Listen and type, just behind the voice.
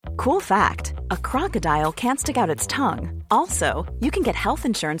Cool fact, a crocodile can't stick out its tongue. Also, you can get health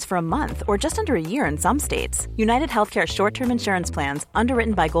insurance for a month or just under a year in some states. United Healthcare short-term insurance plans,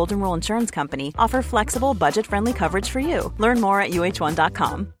 underwritten by Golden Rule Insurance Company, offer flexible, budget-friendly coverage for you. Learn more at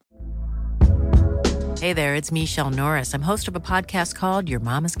uh1.com. Hey there, it's Michelle Norris. I'm host of a podcast called Your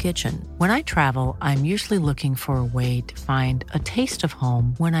Mama's Kitchen. When I travel, I'm usually looking for a way to find a taste of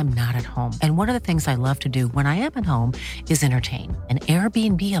home when I'm not at home. And one of the things I love to do when I am at home is entertain. And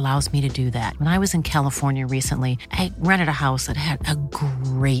Airbnb allows me to do that. When I was in California recently, I rented a house that had a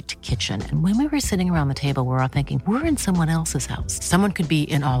great kitchen. And when we were sitting around the table, we're all thinking, we're in someone else's house. Someone could be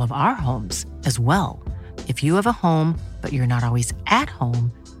in all of our homes as well. If you have a home, but you're not always at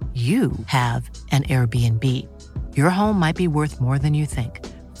home, you have an Airbnb. Your home might be worth more than you think.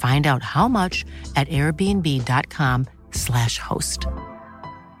 Find out how much at airbnb.com/host.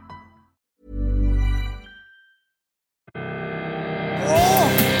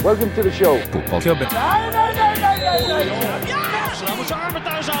 Welcome to the show. Voetbalklubben.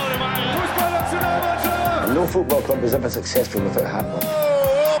 No football club is ever successful without a hat on.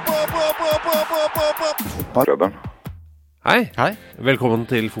 Fotballklubben. Hei. Velkommen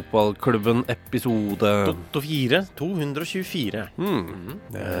til Fotballklubben episode 224.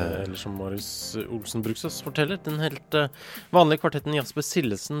 Eller som Marius Olsen Bruksås forteller, den helt vanlige kvartetten Jasper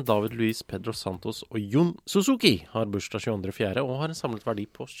Sillesen, David Luiz, Pedro Santos og Jon Suzuki har bursdag 22.4. og har en samlet verdi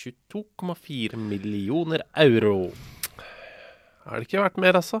på 22,4 millioner euro. Er det ikke vært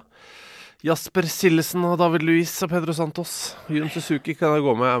mer, altså? Jasper Sillesen og David Luiz og Pedro Santos. Jon Suzuki kan jeg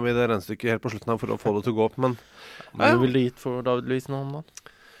gå med. Jeg er med i det regnestykket helt på slutten her for å få det til å gå opp, men... Hva ville du gitt for David Luiz nå om da?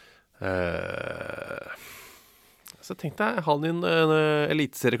 Så tenkte jeg, han i en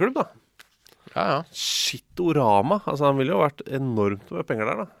eliteserieklubb da. Ja. Shitorama. Altså, han ville jo vært enormt med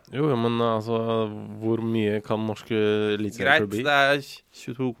penger der da. Jo, men altså, hvor mye kan norske eliteserieklubb Greit, gi? det er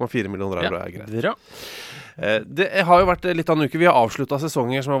 22,4 millioner euro, er greit. Bra. Det har jo vært litt av en uke. Vi har avsluttet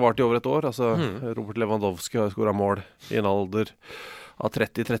sesonger som har vart i over et år. Altså, Robert Lewandowski har skåret mål i en alder av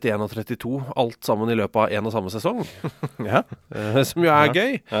 30, 31 og 32. Alt sammen i løpet av en og samme sesong. Ja. Som jo er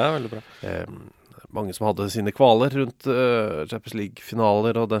gøy. Ja, veldig bra. Mange som hadde sine kvaler rundt Champions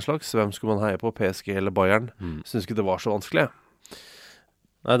League-finaler og den slags. Hvem skulle man heie på? PSG eller Bayern? Synes ikke det var så vanskelig.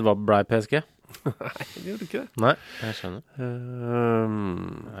 Nei, det var blei PSG. Nei, det gjorde ikke det. Nei, jeg skjønner.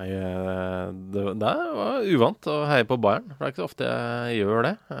 Nei, det var uvant å heie på Bayern. Det er ikke så ofte jeg gjør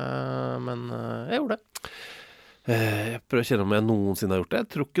det, men jeg gjorde det. Jeg prøver å kjenne om jeg noensinne har gjort det. Jeg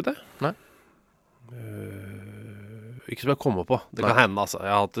tror ikke det. Nei. Ikke som jeg kommer på. Det kan hende, altså.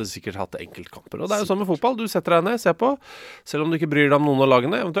 Jeg har sikkert hatt enkeltkamper. Og det er jo sånn med fotball. Du setter deg ned, ser på. Selv om du ikke bryr deg om noen av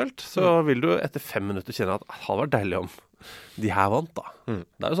lagene, eventuelt, så vil du etter 5 minutter kjenne at det hadde vært deilig om de her vant, da.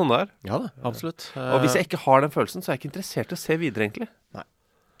 Det er jo sånn det er. Ja da, absolutt. Og hvis jeg ikke har den følelsen, så er jeg ikke interessert i å se videre, egentlig. Nei.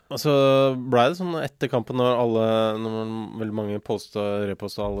 Altså, ble det sånn etter kampen når veldig mange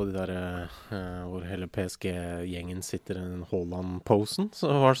repostet alle de der hvor hele PSG-gjengen sitter i den Haaland-posen,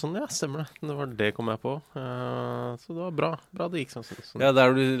 så var det sånn, ja, stemmer det. Det var det kom jeg på. Så det var bra det gikk sånn. Ja,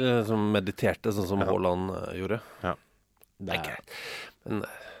 der du liksom mediterte sånn som Haaland gjorde. Ja. Det er greit. Men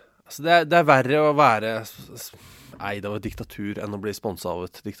altså, det er verre å være eid av et diktatur enn å bli sponset av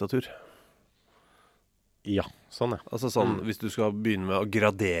et diktatur. Ja, sånn ja. Altså sånn, hvis du skal begynne med å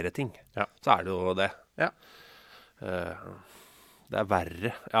gradere ting, så er det jo det. Ja. Det er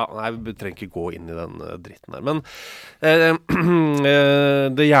verre. Ja, nei, vi trenger ikke gå inn i den dritten der. Men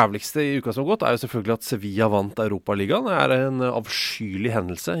det jævligste i uka som har gått er jo selvfølgelig at Sevilla vant Europaligaen. Det er en avskyelig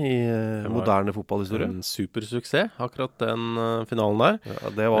hendelse i moderne fotballhistorie. En supersuksess, akkurat den finalen der.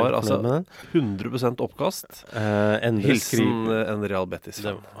 Ja, det var altså 100% oppkast. Hilsen en Real Betis.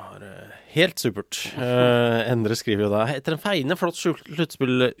 Det var helt supert. Endre skriver jo da: etter en feiende flott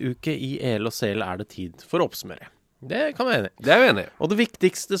sluttspilluke i EL og CL er det tid for å oppsummere. Det kan vi være enig i. Det er vi enig i. Og det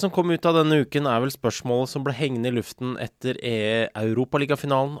viktigste som kom ut av denne uken er vel spørsmålet som ble hengende i luften etter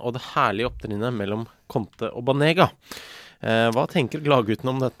Europaligafinalen og det herlige opptrinnet mellom Conte og Banega. Hva tenker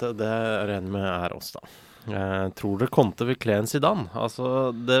laggutten om dette? Det regner med er oss da. Tror dere Conte vil kle en Zidane? Altså,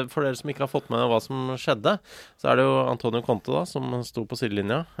 for dere som ikke har fått med hva som skjedde, så er det jo Antonio Conte da, som sto på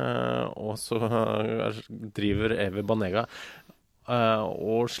sidelinja, og så driver Evi Banega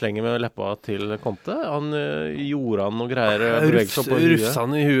og slenger med leppa til Conte. Han gjorde han noe greier. Rufsa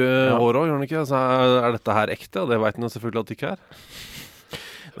han i håret også, gjør han ikke? Altså, er dette her ekte? Og det vet han jo selvfølgelig at det ikke er.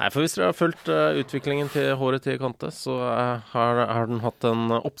 Nei, for hvis dere har fulgt utviklingen til håret til Conte, så har den hatt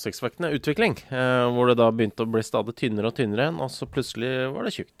en oppsiktsvekkende utvikling, hvor det da begynte å bli stadig tynnere og tynnere igjen, og så plutselig var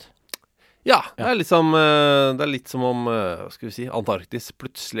det tjukt. Ja, det er litt som om, hva skal vi si, Antarktis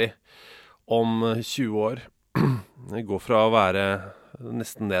plutselig om 20 år det går fra å være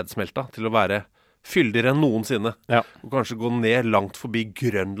nesten nedsmelta til å være fyldigere enn noensinne. Ja. Og kanskje gå ned langt forbi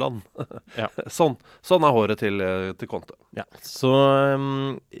Grønland. Ja. Sånn er håret til Conte. Ja, så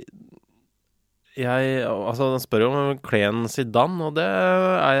den spør jo om Kleen Zidane, og det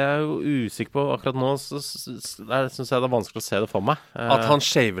er jeg jo usikker på akkurat nå, så synes jeg det er vanskelig å se det for meg. At han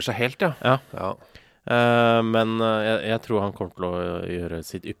shaver seg helt, ja. Men jeg tror han kommer til å gjøre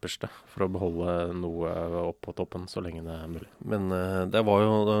sitt ypperste for å beholde noe opp på toppen så lenge det er mulig. Men det var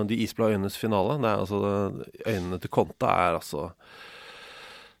jo de isblå øynenes finale. Det er altså, øynene til Conte er altså...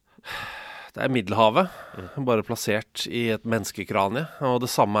 Det er Middelhavet, bare plassert i et menneskekranie. Og det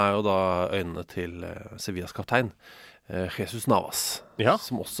samme er jo da øynene til Sevillas kaptein, Jesus Navas,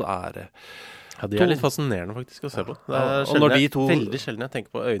 som også er... Ja, de er litt fascinerende faktisk å se på. Det er veldig sjelden jeg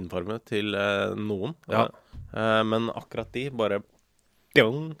tenker på øynformene til noen. Ja. Men akkurat de bare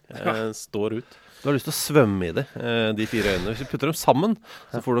står ut. Du har lyst til å svømme i det, de 4 øynene. Hvis du putter dem sammen,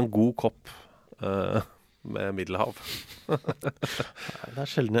 så får du en god kopp med Middelhav. Det er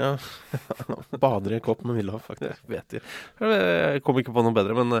sjelden jeg bader i en kopp med Middelhav, faktisk. Vet jeg. Jeg kom ikke på noe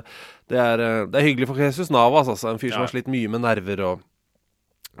bedre, men det er hyggelig for Jesus Navas, altså. En fyr som har slitt mye med nerver og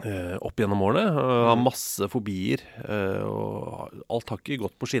opp gjennom årene. Har masse fobier, og alt har ikke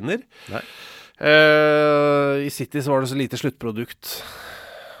gått på skinner. Nei. I City så var det så lite sluttprodukt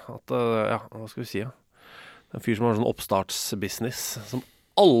at, hva skal vi si, En fyr som har sånn oppstartsbusiness som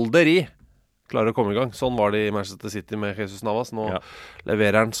aldri klarer å komme i gang. Sånn var det i Manchester City med Jesus Navas. Nå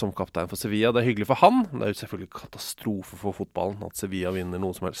leverer han som kaptein for Sevilla. Det er hyggelig for han. Det er jo selvfølgelig katastrofe for fotballen at Sevilla vinner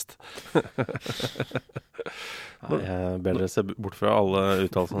noe som helst. Jeg ber dere se bort fra alle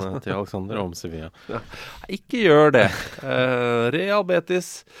uttalelsene til Alexander om Sevilla. Ja. Ikke gjør det. Real Betis,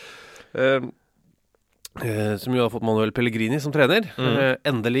 som jo har fått Manuel Pellegrini som trener.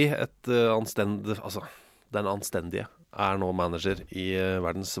 Endelig den anstendige er nå manager i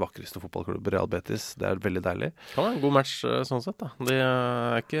verdens vakreste fotballklubb, Real Betis. Det er veldig deilig. Det kan være en god match sånn sett, da. Det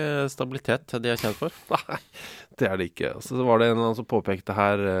er ikke stabilitet de er kjent for. Nei, det er det ikke. Så var det en som påpekte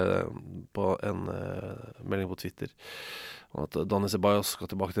her på en melding på Twitter at Dani Ceballos skal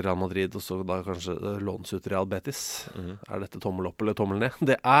tilbake til Real Madrid, og så da kanskje lånes ut Real Betis. Er dette tommel opp eller tommel ned?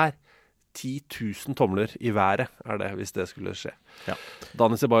 Det er 10 000 tomler i været, er det, hvis det skulle skje. Ja.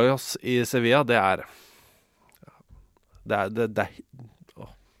 Dani Ceballos i Sevilla, det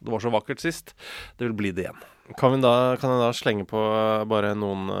var så vakkert sist. Det vil bli det igjen. Kan jeg da slenge på bare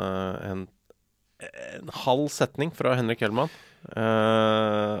en halv setning fra Henrik Hellmann?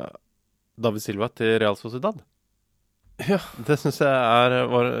 David Silva til Real Sociedad. Ja, det synes jeg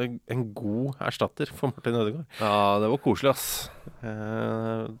var en god erstatter for Martin Ødegaard. Ja, det var koselig, ass.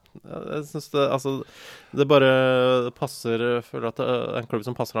 Jeg synes det bare passer, føler at det er en klubb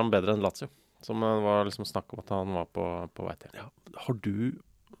som passer ham bedre enn Lazio. Som var liksom snakk om at han var på vei til. Ja. Har du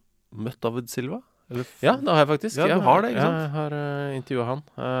møtt David Silva? Ja, det har jeg faktisk. Ja, du har det, ikke sant? Jeg har intervjuet han.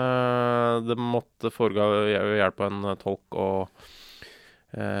 Det måtte foregå hjelp av en tolk og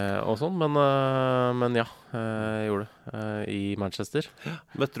sånn, men ja, jeg gjorde det i Manchester.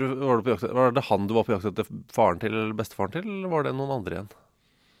 Var det han du var på jakt etter faren til, eller bestefaren til, eller var det noen andre igjen?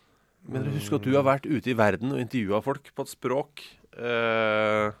 Men husk at du har vært ute i verden og intervjuet folk på et språk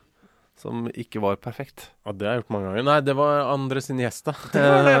som ikke var perfekt. Ja, det har jeg gjort mange ganger. Nei, det var Andres Iniesta.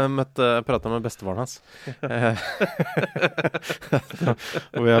 Jeg pratet med bestefaren hans.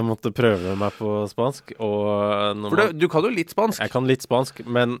 Og jeg måtte prøve meg på spansk. Du kan jo litt spansk. Jeg kan litt spansk,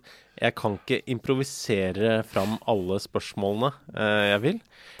 men jeg kan ikke improvisere fram alle spørsmålene jeg vil.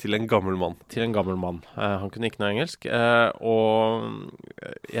 Til en gammel mann. Han kunne ikke noe engelsk. Og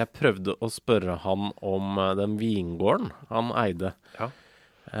jeg prøvde å spørre han om den vingården han eide. Ja.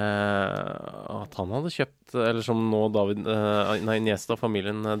 At han hadde kjøpt, eller som nå Iniesta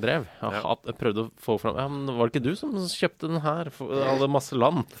familien drev. Jeg prøvde å få fram, men var det ikke du som kjøpte den her? Hadde masse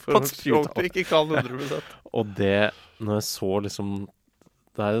land. Ikke kan 100%. Og det, når jeg så liksom,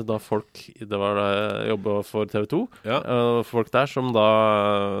 det er jo da det var da jeg jobbet for TV 2, folk der som da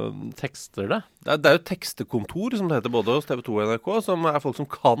tekster det. Det er jo tekstekontor, som det heter både hos TV 2 og NRK, som er folk som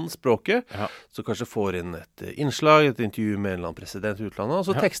kan språket, så kanskje får inn et innslag, et intervju med en eller annen president i utlandet, og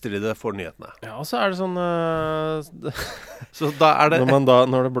så tekster de det for nyhetene. Ja, og så er det sånn så da er det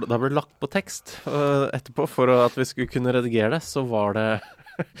når det ble lagt på tekst etterpå, for at vi skulle kunne redigere det, så var det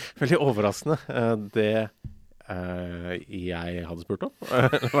veldig overraskende det jeg hadde spurt om.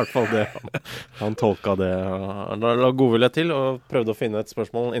 I hvert fall det. Han tolka det. Han la godvilje til og prøvde å finne et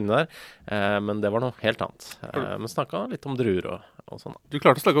spørsmål inni der. Men det var noe helt annet. Men snakket litt om druer og sånn. Du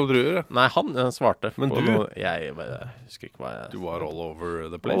klarte å snakke om druer, ja? Nei, han svarte. Men du? Jeg husker ikke hva jeg... Du var all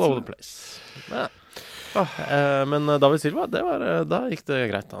over the place. All over the place. Ja. Men David Silva, da gikk det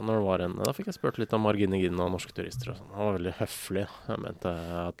greit da, når det var da fikk jeg spurt litt om Margine Ginn og norske turister og sånn. Han var veldig høflig. Jeg mente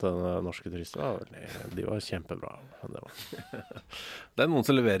at norske turister de var kjempebra. Det noen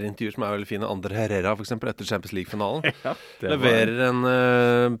som leverer intervjuer som veldig fine. Andre Herrera, for eksempel, etter Champions League-finalen. Leverer en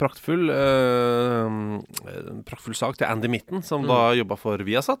praktfull sak til Andy Mitten, som da jobbet for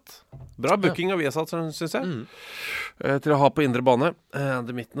Viasat. Bra booking av Viasat, synes jeg. Til å ha på indre bane.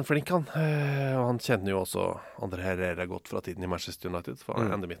 Andy Mitten flink han. Og han kjenner jo også Andre Herrera godt fra tiden i Manchester United. For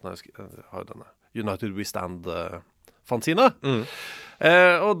Andy Mitten har jo denne United We Stand fanzine.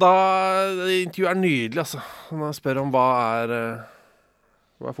 Og da intervjuet nydelig, altså. Han spør om hva er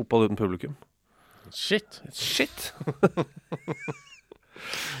fotball uten publikum. Shit.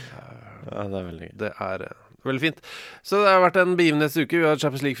 Ja, det veldig gøy. Det veldig fint. Så det har vært en begivenhetsuke. Vi har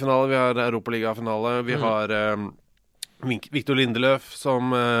Champions League-finale, vi har Europaliga-finale, vi har Victor Lindeløf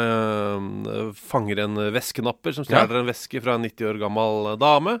som fanger en veskenapper, som stjeler en veske fra en 90 år gammel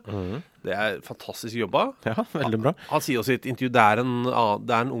dame. Det fantastisk jobba. Ja, veldig bra. Han sier også i et intervju, det er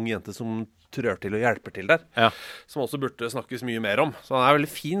en ung jente som trør til og hjelper til der, som også burde snakkes mye mer om. Så han veldig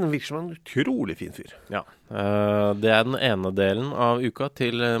fin, han virker som en utrolig fin fyr. Ja, det den ene delen av uka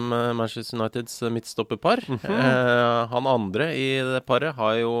til Manchester Uniteds midtstopperpar. Han andre i det paret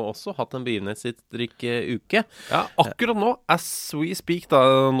har jo også hatt en begivenhetsrik uke. Ja, akkurat nå, as we speak, da,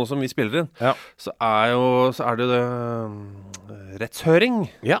 nå som vi spiller inn, så er det rettshøring.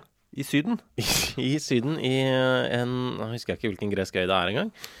 Ja. I Syden. I Syden, jeg husker ikke hvilken gresk øy det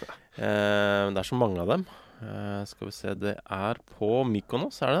engang. Det så mange av dem. Skal vi se, det på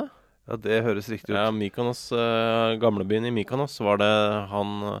Mykonos, det? Ja, det høres riktig ut. Ja, Mykonos, gamlebyen i Mykonos, var det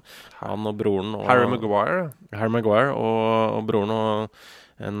han og broren og Harry Maguire og broren og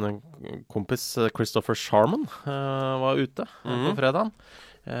en kompis, Christopher Sharman, var ute på fredagen.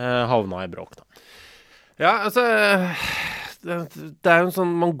 Havna i bråk da. Ja, altså det jo en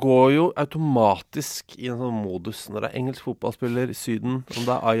sånn, man går jo automatisk i en sånn modus når det engelsk fotballspiller i Syden, om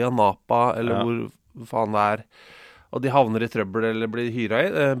det Ayia Napa eller hvor faen det og de havner i trøbbel eller blir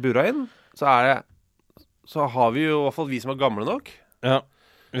bura inn, så har vi jo i hvert fall vi som gamle nok. Ja,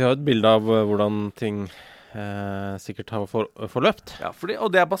 vi har et bilde av hvordan ting sikkert har forløpt. Ja,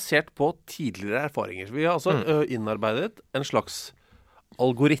 og det basert på tidligere erfaringer. Vi har altså innarbeidet en slags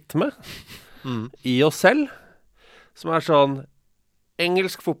algoritme i oss selv, som sånn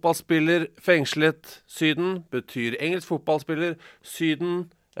engelsk fotballspiller fengslet Syden betyr engelsk fotballspiller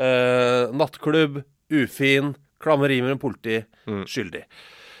Syden, nattklubb, ufin, klamme rimer en politi, skyldig.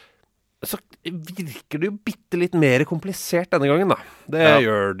 Så virker det jo bitte litt mer komplisert denne gangen da. Det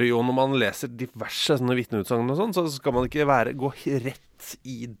gjør det jo når man leser diverse sånne vitneutsagn og sånn, så skal man ikke gå rett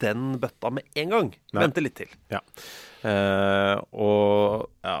i den bøtta med en gang. Vente litt til. Ja. Og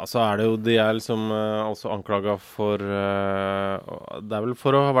så det jo de liksom også anklaget for det vel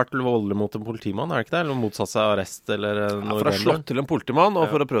for å ha vært voldelig mot en politimann, det ikke det? Eller motsatt seg arrest eller noe for å ha slått til en politimann og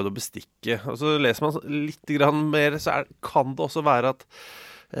for å prøve å bestikke. Og så leser man litt grann mer, så kan det også være at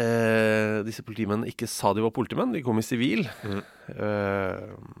disse politimennene ikke sa de var politimenn, de kom i sivil.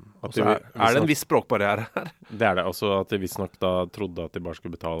 Og så det en viss språkbarriere her. Det det også, at de visstnok da trodde at de bare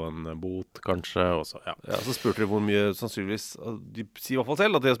skulle betale en bot, kanskje, og så, så spurte de hvor mye, sannsynligvis, de sier i hvert fall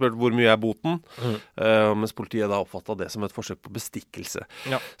selv at de har spurt hvor mye boten, mens politiet da oppfattet det som et forsøk på bestikkelse.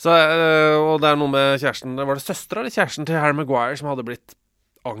 Så, og det noe med kjæresten, var det søstra eller kjæresten til Harry Maguire som hadde blitt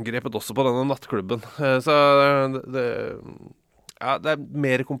angrepet også på denne nattklubben. Så det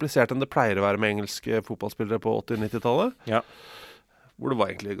mer komplisert enn det pleier å være med engelske fotballspillere på 80-90-tallet. Ja. Hvor det var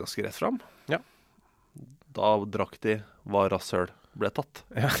egentlig ganske rett frem. Ja. Da drakk de hva rasshøl ble tatt.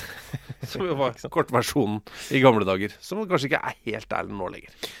 Ja. Som jo var kortversjonen i gamle dager. Som kanskje ikke helt ærlig nå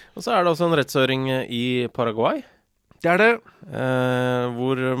lenger. Og så det også en rettshøring i Paraguay. Det det.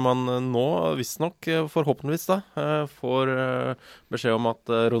 Hvor man nå, visstnok, forhåpentligvis da, får beskjed om at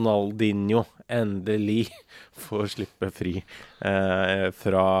Ronaldinho endelig får slippe fri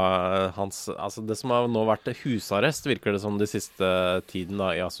fra hans, altså det som har nå vært husarrest, virker det som de siste tiden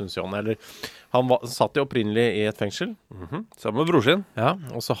da, i Asunción. Eller, han satt jo opprinnelig i et fengsel. Sammen med bror sin. Ja,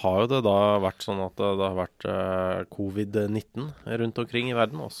 og så har jo det da vært sånn at det har vært covid-19 rundt omkring i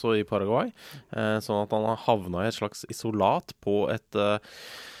verden, også i Paraguay. Sånn at han har havnet i et slags isolat på et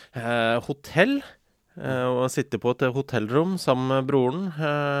hotell, og sitte på et hotellrom sammen med broren,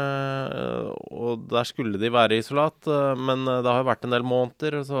 og der skulle de være isolat, men det har jo vært en del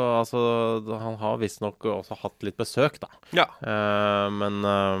måneder, så altså, han har visstnok også hatt litt besøk da. Ja.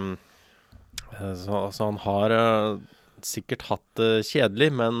 Så han har sikkert hatt det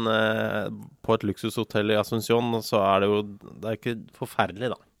kjedelig, men på et luksushotell i Asunción så det jo, det ikke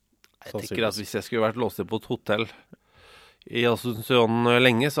forferdelig da. Jeg tenker at hvis jeg skulle vært låst inn på et hotell i Asunción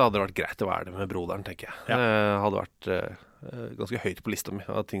lenge, så hadde det vært greit å være det med broderen, tenker jeg. Ja. Det hadde vært ganske høyt på lista mi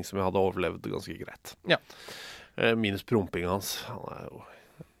av ting som jeg hadde overlevd ganske greit. Ja. Minus promping hans. Han er jo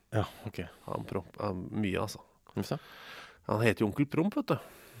Ja, ok. mye, altså. Hvorfor? Han heter jo Onkel Promp, vet du.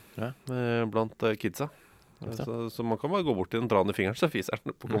 Ja. Blant kidsa. Så man kan bare gå bort til en dra i fingeren, så fiser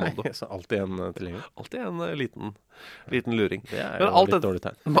den på kommando. Nei, så alltid en tilgjengelig. Alltid en liten luring. Det er Men jo litt dårlig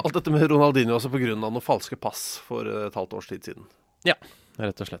tegn. Men alt dette med Ronaldinho også på grunn av noen falske pass for et halvt års tid siden. Ja,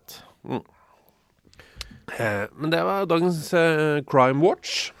 rett og slett. Men det var dagens Crime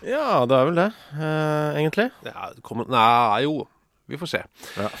Watch. Ja, det er vel det, egentlig. Ja, nei, jo. Vi får se.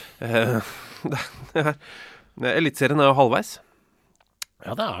 Ja. Elitserien er jo halvveis.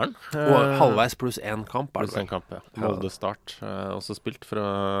 Ja, det er den. Og halvveis pluss én kamp er Pluss det en vel. kamp, ja. Molde Start, også spilt fra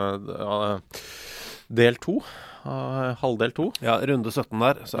del 2. Halvdel 2. Ja, runde 17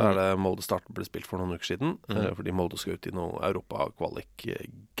 der, så er det Molde Start ble spilt for noen uker siden, fordi Molde skal ut i noe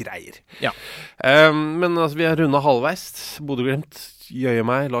Europa-kvalik-greier. Ja. Men altså, vi er rundet halvveis. Bodø-Glimt, Jøye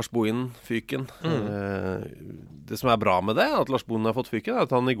meg, Lars Bohin, fyken. Det som er bra med det, at Lars Bohin har fått fyken, er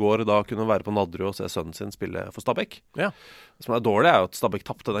at han i går da kunne være på Nadderud og se sønnen sin spille for Stabæk. Ja. Det som er dårlig er jo at Stabæk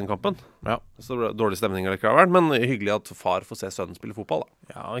tappte den kampen. Ja. Så det ble dårlig stemning allikevel, men hyggelig at far får se sønnen spille fotball da.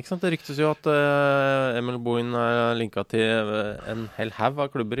 Ja, ikke sant? Det ryktes jo at Emil Bohin er linket til en hel haug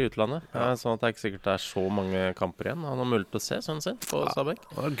av klubber i utlandet. Sånn at det er ikke sikkert det er så mange kamper igjen. Han har mulighet til å se sønnen sin på Stabæk.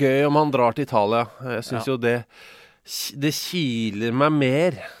 Det er gøy om han drar til Italia. Jeg synes jo det kiler meg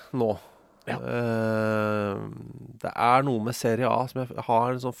mer nå. Ja. Det er noe med Serie A som jeg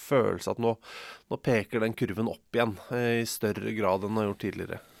har en sånn følelse at nå peker den kurven opp igjen i større grad enn den har gjort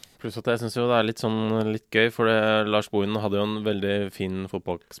tidligere. Pluss at jeg synes jo det er litt gøy, for Lars Bohin hadde jo en veldig fin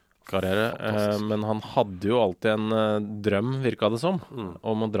fotballkarriere, men han hadde jo alltid en drøm, virket det som,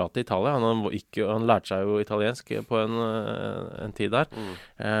 om å dra til Italia. Han lærte seg jo italiensk på en tid der,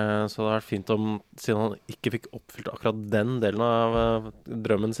 så det hadde vært fint om, siden han ikke fikk oppfylt akkurat den delen av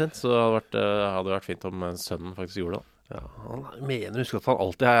drømmen sin, så hadde det vært fint om sønnen faktisk gjorde det. Ja, han mener husk at han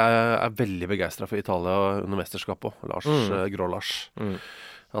alltid er veldig begeistret for Italia under mesterskapet, Grå-Lars.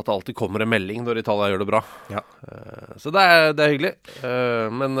 At det alltid kommer en melding når Italia gjør det bra. Ja. Så det er hyggelig.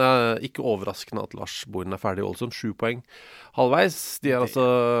 Men ikke overraskende at Lars Bohin er ferdig i Ålesund. 7 poeng halvveis. De er altså,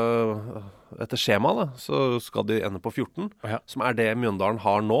 etter skjema da, så skal de ende på 14, som er det Mjøndalen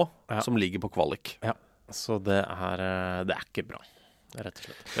har nå, som ligger på kvalik. Ja, så det er ikke bra, rett og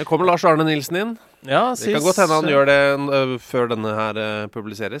slett. Det kommer Lars Arne Nilsen inn. Ja, det kan godt hende han gjør det før denne her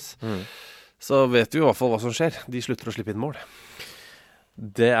publiseres. Så vet vi i hvert fall hva som skjer. De slutter å slippe inn mål.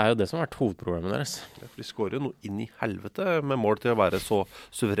 Det er jo det som har vært hovedproblemet deres. De skårer jo noe inn i helvete med mål til å være så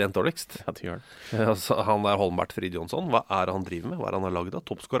suverent dårligst. Ja, de gjør det. Altså, han der Holmbert Frid Jonsson, hva er det han driver med? Hva er det han har laget av?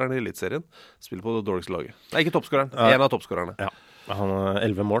 Toppskåreren i Elitserien. Spiller på det dårligste laget. Nei, ikke toppskåreren. En av toppskårerne. Ja, han har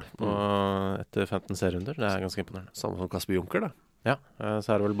 11 mål etter 15 serierunder. Det er ganske imponerende. Samme som Kasper Junker, da. Ja, så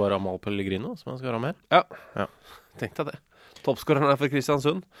er det vel bare Amal Pellegrino som han skal ha mer. Ja. Tenk deg det. Toppskåreren er fra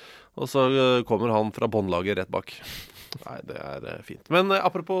Kristiansund, og så kommer han fra båndlaget rett bak. Nei, det er fint. Men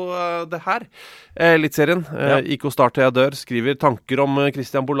apropos det her, Elitserien, IK Start til jeg dør, skriver tanker om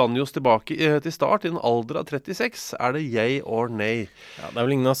Christian Bolanjos tilbake til Start i en alder av 36. Er det yay or nay? Ja, det er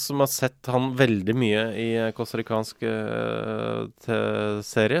vel ingen av oss som har sett han veldig mye i costaricansk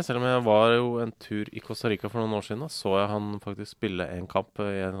serie, selv om jeg var jo en tur i Costa Rica for noen år siden, da så jeg han faktisk spille en kamp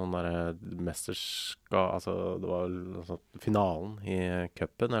i en sånn der altså det var altså, finalen i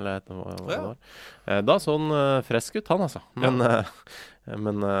cupen, eller hva det var. Da så han frisk ut, han altså. Men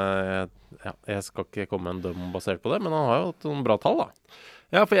jeg skal ikke komme med en døm basert på det, men han har jo et bra tall da.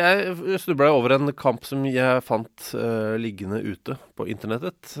 Ja, for jeg snublet over en kamp som jeg fant liggende ute på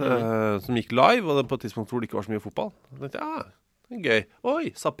internettet, som gikk live, og det på et tidspunkt hvor det ikke var så mye fotball. Jeg tenkte, det er gøy. Oi,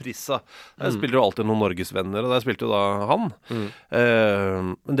 Saprissa. Der spiller jo alltid noen Norgesvenner, og der spilte jo da han.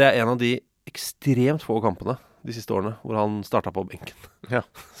 Men det er en av de ekstremt få kampene de siste årene, hvor han startet på benken. Ja.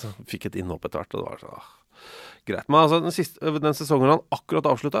 Så fikk et innhopp etter hvert, og det var sånn, greit. Men altså, den sesongen han akkurat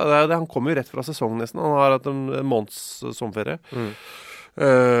avsluttet, han kom jo rett fra sesongen nesten. Han har hatt en måneds sommerferie.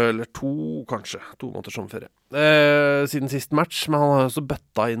 Eller 2 måneders sommerferie. Siden sist match, men han har også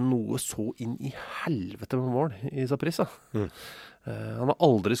bøtta inn noe så inn i helvete med mål i Saprissa. Han har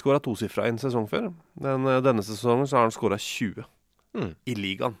aldri skåret 2-sifra i en sesong før. Denne sesongen så har han skåret 20 i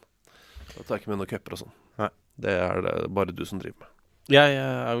ligaen. Det tar ikke med noen køpper og sånn. Nei. Det er det bare du som driver med. Jeg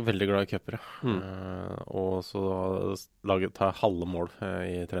er jo veldig glad i køpere. Og så tar jeg halve mål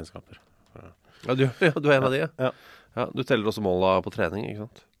i treningskamper. Ja, du er en av de, ja. Ja, du teller også måla på trening, ikke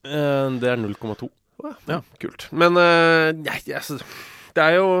sant? Det er 0,2. Ja, kult. Men det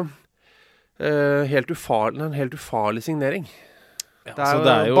er jo en helt ufarlig signering. Ja, Det er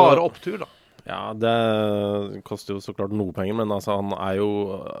altså, jo bare opptur, da. Ja, det koster jo så klart noe penger, men altså, han er jo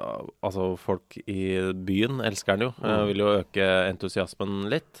altså, folk i byen elsker han jo. Vil jo øke entusiasmen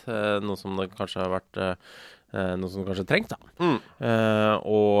litt, noe som det kanskje har vært noe som kanskje trengt, da.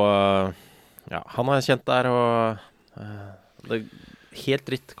 Ja, han er kjent der, og det helt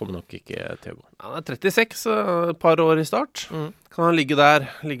dritt kommer nok ikke til å gå. Han er 36, et par år i start. Kan han ligge der,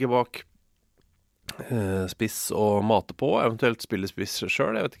 ligge bak spiss og mate på, eventuelt spille spiss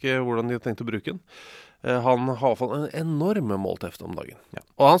selv. Jeg vet ikke hvordan de har tenkt å bruke den. Han har i hvert fall en enorm måltefte om dagen. Ja.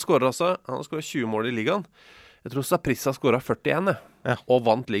 Og han skårer 20 mål i ligaen. Jeg tror Saprissa skåret 41, og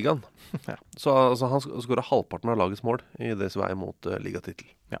vant ligaen. Ja. Så altså, han skåret halvparten av lagets mål i det som er imot ligatittel.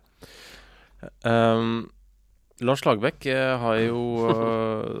 Ja. Lars Lagerbäck har jo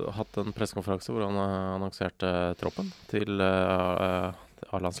hatt en pressekonferanse hvor han annonserte troppen til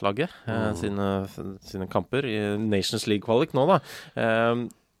A-landslaget, sine kamper i Nations League-kvalik nå, da.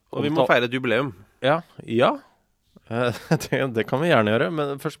 Og vi må feire et jubileum. Ja. Det kan vi gjerne gjøre,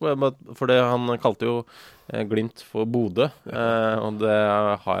 men først fordi han kalte jo Glimt for Bodø, og det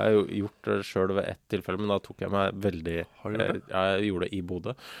har jeg jo gjort selv ved ett tilfelle, men da tok jeg meg veldig... Jeg gjorde det i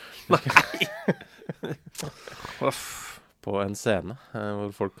Bodø. På en scene hvor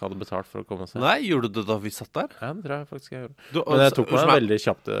folk hadde betalt for å komme og se. Nei, gjorde du det da vi satt der? Ja, det tror jeg faktisk jeg gjorde. Men jeg tok meg veldig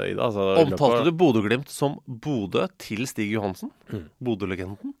kjapt i det. Altså, omtalte du Bodø-Glimt som Bodø til Stig Johansen?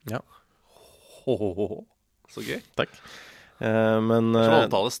 Bodø-legenden? Ja. Så gøy. Takk. Men... Så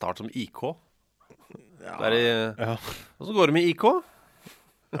omtale Start som IK. Ja. Hvordan går det med IK?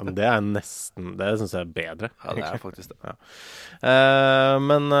 Ja, men det er nesten... Det synes jeg er bedre. Ja, det er faktisk det. Ja.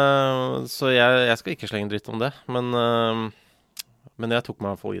 Så jeg skal ikke slenge dritt om det, men jeg tok meg i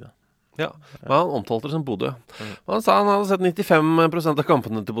hvert fall i det. Ja, men han omtalte det som Bodø. Han sa han hadde sett 95% av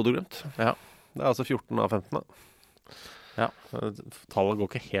kampene til Bodø-Glimt. Ja. Det er altså 14 av 15 da. Ja, tallet går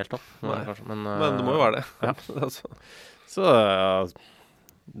ikke helt opp. Men det må jo være det. Ja. Så...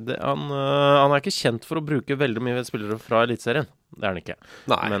 han er ikke kjent for å bruke veldig mye spillere fra Eliteserien. Det er han ikke.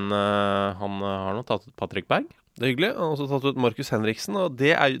 Nei. Men han har nå tatt ut Patrick Berg. Det er hyggelig. Han har også tatt ut Markus Henriksen, og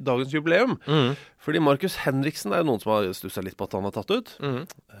det er dagens jubileum. Fordi Markus Henriksen er jo noen som har stusset litt på at han har tatt ut.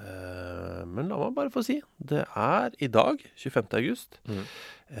 Men la meg bare få si, det er i dag, 25. august,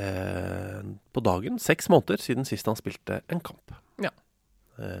 på dagen 6 måneder siden sist han spilte en kamp. Ja.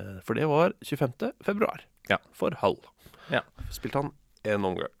 For det var 25. februar. Ja. For Hull. Ja. Spilte han en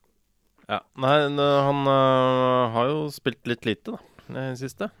omgang. Ja, nei, han har jo spilt litt lite da, i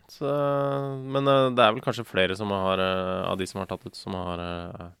siste. Så, men det er vel kanskje flere som har, av de som har tatt ut, som har,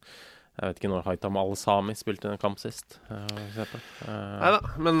 jeg vet ikke når Haitham Al-Sami spilte en kamp sist. Neida,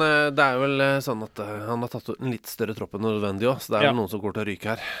 men det er vel sånn at han har tatt ut en litt større tropp enn nødvendig også, så det er vel noen som går til å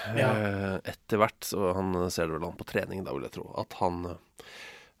ryke her. Ja. Etter hvert, så han ser det vel an på trening, da vil jeg tro, at han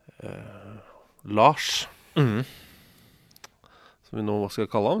Lars som vi nå skal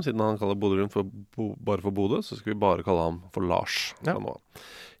kalle ham, siden han kaller Bodø-Glimt bare for Bodø, så skal vi bare kalle ham for Lars. Ja.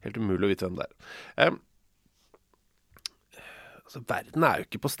 Helt umulig å vite hvem det er. Altså, verden er jo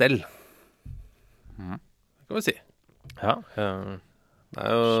ikke på stell. Det kan vi si. Ja. Det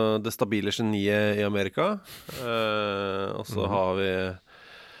er jo det stabile geniet i Amerika. Og så har vi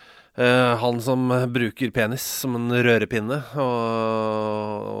han som bruker penis som en rørepinne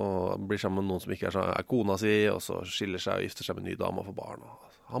og blir sammen med noen som ikke er kona si, og så skiller seg og gifter seg med en ny dame og får barn.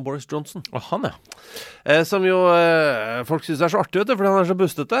 Han Boris Johnson. Og han, ja. Som jo folk synes er så artig, vet du, fordi han er så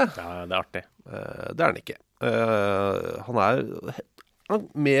bustete. Ja, det er artig. Det er han ikke. Han er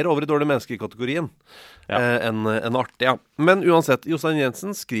mer over i dårlig menneskekategorien enn artig, ja. Men uansett, Jostein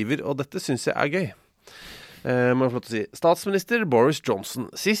Jensen skriver, og dette synes jeg er gøy. Må jeg få lov til å si. Statsminister Boris Johnson,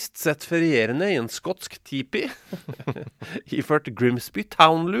 sist sett ferierende i en skotsk tipi, iført Grimsby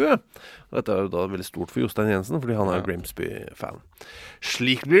Town-lue. Dette er jo da veldig stort for Jostein Jensen, fordi han er Grimsby-fan.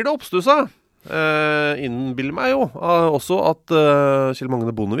 Slik blir det oppstussa. Innbiller meg jo også at Kjell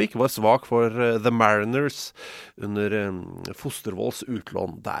Magne Bondevik var svak for The Mariners under Fostervolls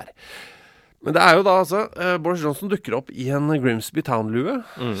utlån der. Men det er jo da altså Boris Johnson dukker opp i en Grimsby Town-lue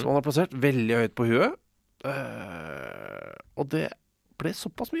som han har plassert veldig høyt på huet. Og det ble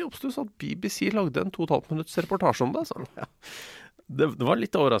såpass mye oppstuss at BBC lagde en 2,5 minutts reportasje om det, altså. Ja. Det var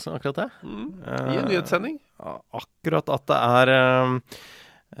litt overraskende akkurat det. I en nyhetssending. Akkurat at det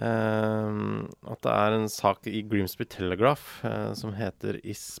er en sak i Grimsby Telegraph som heter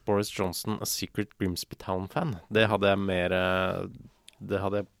Is Boris Johnson a secret Grimsby Town-fan? Det hadde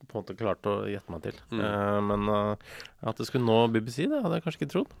jeg på en måte klart å gjette meg til. Men at det skulle nå BBC, det hadde jeg kanskje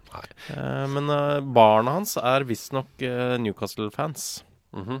ikke trodd. Men barna hans er visst nok Newcastle-fans.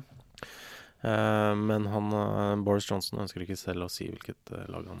 Men Boris Johnson ønsker ikke selv å si hvilket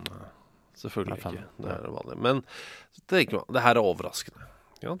lag han Selvfølgelig er fan ikke, av. det er det vanlige. Men det her er overraskende.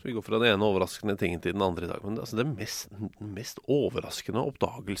 Ja, vi går fra det ene overraskende tingen til den andre i dag. Men det mest overraskende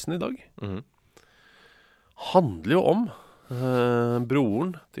oppdagelsen i dag handler jo om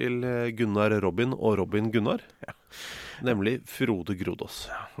broren til Gunnar Robin og Robin Gunnar. Ja. Nemlig Frode Grodås.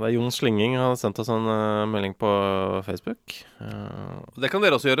 Det er Jon Slynging har sendt oss en melding på Facebook. Det kan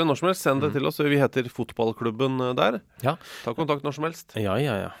dere også gjøre når som helst. Send det til oss. Vi heter Fotballklubben der. Ja. Ta kontakt når som helst. Ja.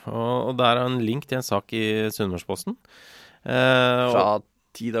 Og der er en link til en sak i Sunnmørsposten. Fra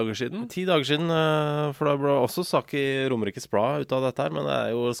 10 dager siden. 10 dager siden, for det ble også sak i Romerikes Blad ut av dette her, men det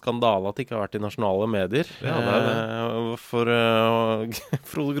er jo skandale at det ikke har vært i nasjonale medier. Ja, det er det. For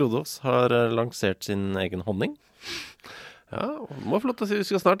Frode Grodås har lansert sin egen honning. Ja, må få lov til å si, vi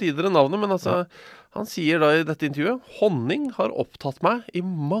skal snart gi dere navnet, men altså, han sier da i dette intervjuet, honning har opptatt meg i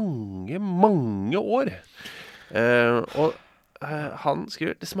mange, mange år. Han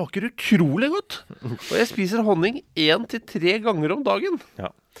skriver, det smaker utrolig godt, og jeg spiser honning 1 til 3 ganger om dagen.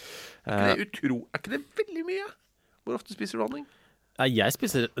 Ja. Er ikke det veldig mye? Hvor ofte spiser du honning? Jeg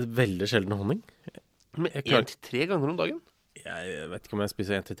spiser veldig sjelden honning. Men 1 til 3 ganger om dagen? Jeg vet ikke om jeg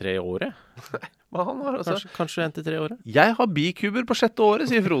spiser 1 til 3 i året. Men han har altså... Kanskje 1 til 3 i året. Jeg har bikuber på 6. året,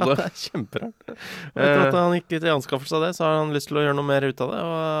 sier Frode. Det er kjemperart. Etter at han gikk til anskaffelse av det, så har han lyst til å gjøre noe mer ut av det.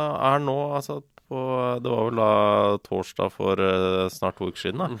 Og er nå, altså, det var vel da torsdag for snart 2 uker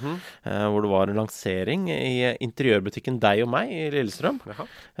siden, da, hvor det var en lansering i interiørbutikken Deg og meg i Lillestrøm,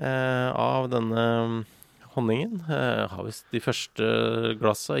 av denne... honningen. Har visst de første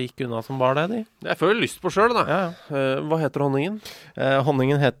glassene gikk unna som var det, de. Jeg føler lyst på selv, da. Ja. Hva heter honningen?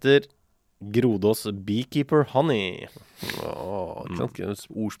 Honningen heter Grodås Beekeeper Honey.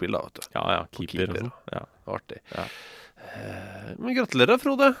 Ordspill da, vet du. Ja, keeper. Keeper. Ja. Artig. Ja. Men gratulerer,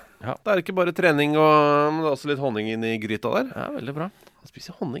 Frode. Ja. Det er ikke bare trening, men det er også litt honning inn i gryta der. Ja, veldig bra. Han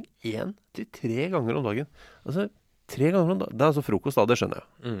spiser honning 1 til 3 ganger om dagen. Altså, 3 ganger om dagen. Det er altså frokost da, det skjønner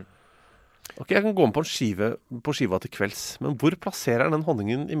jeg. Ok, jeg kan gå med på skiva til kvelds, men hvor plasserer han den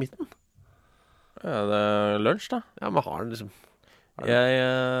honningen i midten? Ja, det er lunsj, da. Ja, men har den liksom... Jeg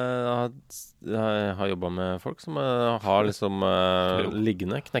har jobbet med folk som har liksom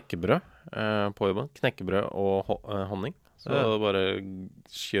liggende knekkebrød på jobben. Knekkebrød og honning. Så bare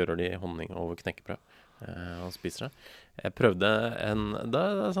kjører de honning over knekkebrød og spiser det. Jeg prøvde det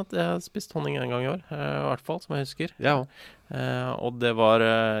er sant, jeg har spist honning en gang i år, i hvert fall, som jeg husker. Ja. Og det var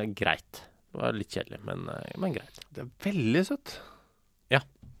greit. Det var litt kjedelig, men greit. Det er veldig søtt. Ja.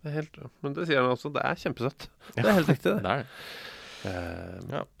 Men det sier han også, det er kjempesøtt. Det er helt riktig, det. Det er det.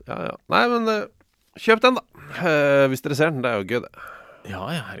 Ja. Nei, men kjøp den da. Hvis dere ser den, det er jo gøy det. Ja,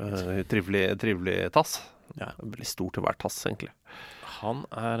 herregud. Trivelig tass. Ja. Veldig stor til hver tass, egentlig. Han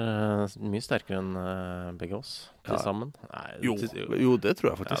er mye sterkere enn begge oss til sammen. Nei, jo, det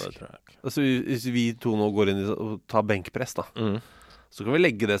tror jeg faktisk. Ja, det tror jeg. Altså, hvis vi to nå går inn og tar benkpress da, så kan vi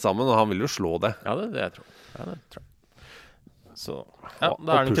legge det sammen, og han vil jo slå det. Ja, det tror jeg. Ja, det tror jeg. Så, og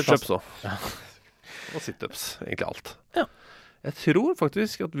push-ups også. Ja. Og sit-ups, egentlig alt. Ja. Jeg tror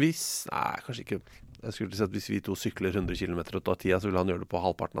faktisk at kanskje ikke. Jeg skulle si at hvis vi to sykler 100 km og tar tida, så vil han gjøre det på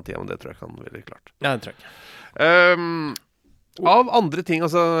halvparten av tida, men det tror jeg kan veldig klart. Ja, det tror jeg ikke. Av andre ting,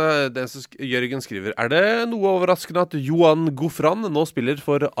 altså det som Jørgen skriver, er det noe overraskende at Johan Gofran nå spiller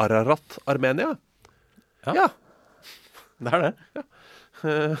for Ararat Armenia? Ja. Det er det. Ja.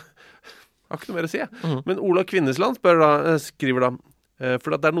 Har ikke noe mer å si, jeg. Men Ola Kvinnesland skriver da,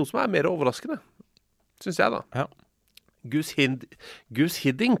 for det er noe som er mer overraskende, synes jeg da. Ja. Gus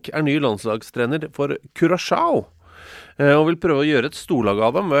Hiddink er ny landslagstrener for Curaçao, og vil prøve å gjøre et storlag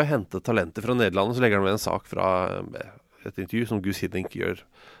av dem ved å hente talenter fra Nederland. Så legger han med en sak fra et intervju som Gus Hiddink gjør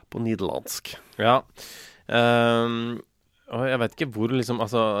på nederlandsk. Ja, og jeg vet ikke hvor liksom,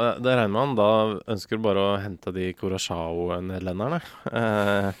 altså, det regner med han da ønsker bare å hente de Curaçao-nederlenderne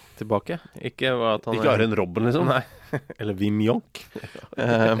tilbake. Ikke at han... Ikke Arjen Robben, liksom? Nei, eller Wim Jonk.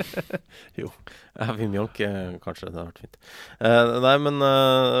 Jo. Ja, Wim Jonk, kanskje det har vært fint. Nei, men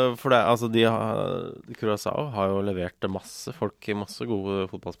for det, altså, Curaçao har jo levert masse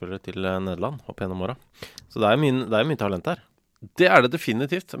gode fotballspillere til Nederland opp gjennom åra. Så det er mye talent der. Det er det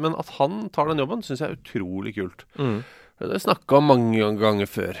definitivt, men at han tar den jobben synes jeg er utrolig kult. Det har jeg snakket om mange ganger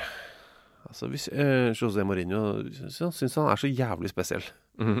før. Altså, hvis José Mourinho synes han er så jævlig spesiell.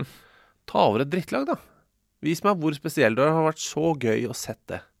 Ta over et drittlag, da. Vis meg hvor spesiell det har vært så gøy å sett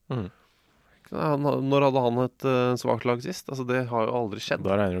det. Når hadde han et svagt lag sist? Altså, det har jo aldri skjedd.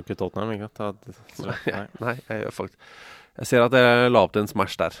 Da regner du ikke Tottenham, ikke? Nei, jeg gjør faktisk. Jeg ser at jeg la opp til en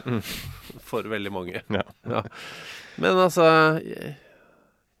smash der. For veldig mange. Ja. Men altså...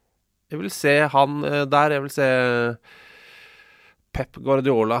 Jeg vil se han der. Jeg vil se Pep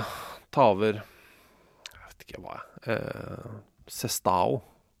Guardiola ta over. Jeg vet ikke hva Sestao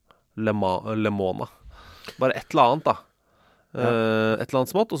Lemona. Bare et eller annet da. Et eller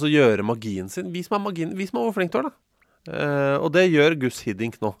annet smått, og så gjøre magien sin. Vis meg hvor flink du da. Og det gjør Gus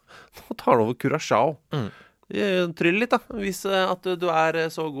Hiddink nå. Nå tar han over Curaçao. Tryll litt da. Vis at du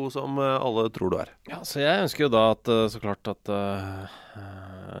så god som alle tror du Ja, så jeg ønsker jo da at så klart at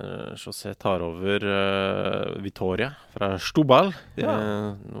José tar over Vitoria fra Stubal,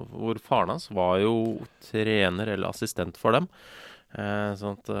 hvor faren hans var jo trener eller assistent for dem.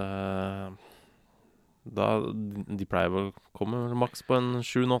 Sånn at de pleier å komme maks på en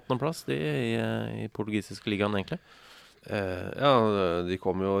 7.-8. plass i portugisiske ligaen egentlig. De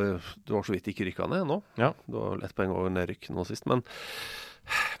kom jo det var så vidt ikke rykket ned nå. Det var lett poeng over nedrykk nå sist, men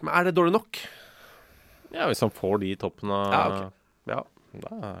det dårlig nok? Ja, hvis han får de toppene Ja,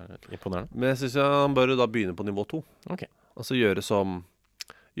 da det imponerende. Men jeg synes han bør da begynne på nivå 2. Altså gjøre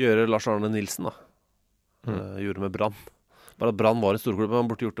Lars Arne Nilsen da. Gjorde med Brann. Bare at Brann var en storklubb, men han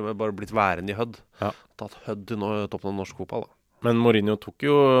burde gjort det med bare blitt værende i Hødd. Tatt Hødd til toppen av norsk fotball da. Men Mourinho tok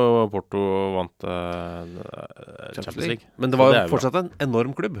jo Porto og vant Champions League. Men det var jo fortsatt en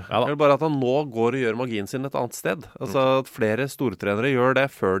enorm klubb. Det er bare at han nå går og gjør magien sin et annet sted. Altså at flere stortrenere gjør det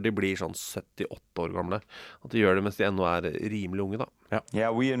før de blir sånn 78 år gamle. At de gjør det mens de ennå rimelig unge da.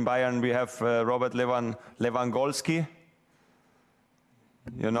 Yeah, we in Bayern, we have Robert Lewandowski.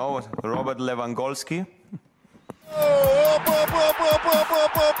 You know, Robert Lewandowski.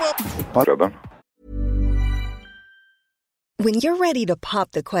 When you're ready to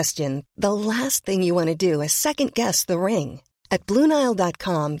pop the question, the last thing you want to do is second-guess the ring. At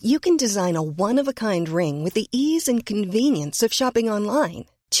BlueNile.com, you can design a one-of-a-kind ring with the ease and convenience of shopping online.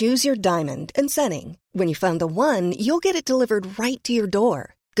 Choose your diamond and setting. When you find the one, you'll get it delivered right to your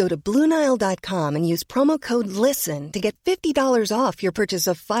door. Go to BlueNile.com and use promo code LISTEN to get $50 off your purchase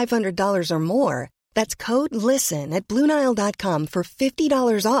of $500 or more. That's code LISTEN at BlueNile.com for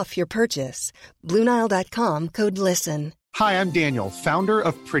 $50 off your purchase. BlueNile.com, code LISTEN. Hi, I'm Daniel, founder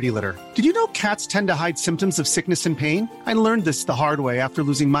of Pretty Litter. Did you know cats tend to hide symptoms of sickness and pain? I learned this the hard way after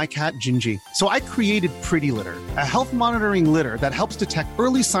losing my cat, Gingy. So I created Pretty Litter, a health monitoring litter that helps detect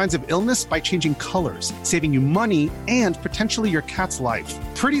early signs of illness by changing colors, saving you money and potentially your cat's life.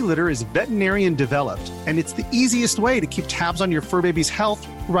 Pretty Litter is veterinarian developed, and it's the easiest way to keep tabs on your fur baby's health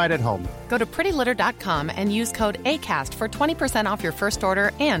right at home. Go to prettylitter.com and use code ACAST for 20% off your first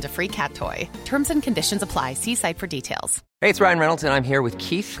order and a free cat toy. Terms and conditions apply. See site for details. Hey, it's Ryan Reynolds, and I'm here with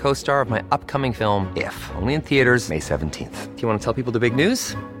Keith, co-star of my upcoming film, If, only in theaters May 17th. Do you want to tell people the big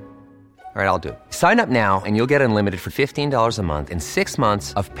news? All right, I'll do it. Sign up now and you'll get unlimited for $15 a month and 6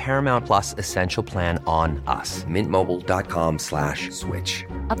 months of Paramount Plus Essential Plan on us. MintMobile.com/switch.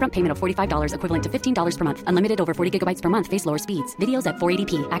 Upfront payment of $45 equivalent to $15 per month. Unlimited over 40 gigabytes per month. Face lower speeds. Videos at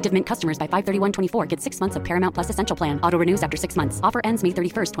 480p. Active Mint customers by 531.24 get 6 months of Paramount Plus Essential Plan. Auto renews after 6 months. Offer ends May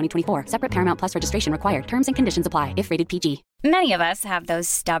 31st, 2024. Separate Paramount Plus registration required. Terms and conditions apply if rated PG. Many of us have those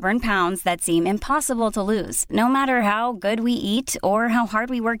stubborn pounds that seem impossible to lose, no matter how good we eat or how hard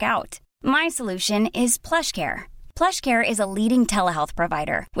we work out. My solution is PlushCare. PlushCare is a leading telehealth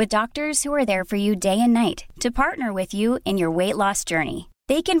provider with doctors who are there for you day and night to partner with you in your weight loss journey.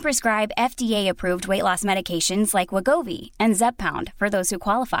 They can prescribe FDA-approved weight loss medications like Wegovy and Zepbound for those who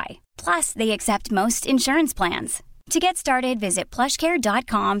qualify. Plus, they accept most insurance plans. To get started, visit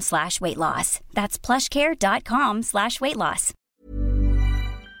plushcare.com/weightloss. That's plushcare.com/weightloss.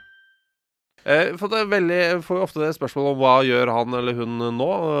 For får jo ofte det spørsmål om hva gjør han eller hun nå.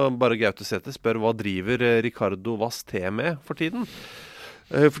 Bare Gaute Sæther spør hva driver Ricardo Vasté med for tiden.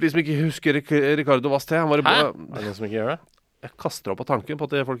 For de som ikke husker Ricardo Vasté, han var i det noen som ikke gjør det? Jeg kaster opp av tanken på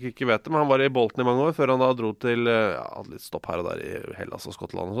at folk ikke vet det, men han var i Bolton i mange år, før han da dro til, hadde litt stopp her og der i Hellas og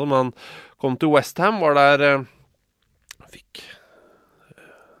Skottland og sånn, men han kom til West Ham, var der, fikk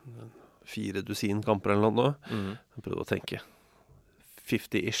 4 dusin kamper eller noe. Jeg prøvde å tenke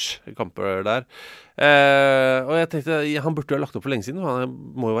 50-ish kamper der. Og jeg tenkte, han burde jo ha lagt opp for lenge siden, han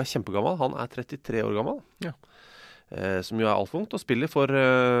må jo være kjempegammal. Han 33 år gammel. Ja. Som jo alt ungt, og spiller for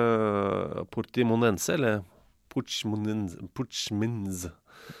Portimonense, eller Portimonense.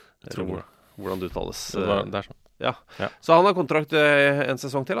 Hvordan det uttales. Det er sånn. Ja. Så han har kontrakt en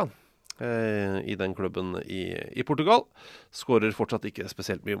sesong til, han. I den klubben i Portugal. Skårer fortsatt ikke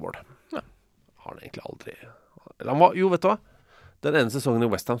spesielt mye mål. Ja. Har han egentlig aldri... Eller han var, jo, vet du hva? Den ene sesongen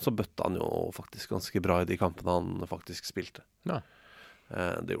i West Ham så bøtte han jo faktisk ganske bra i de kampene han faktisk spilte. Ja.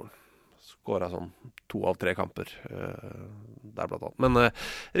 Det gjorde han. Skåret sånn 2 av 3 kamper der blant annet. Men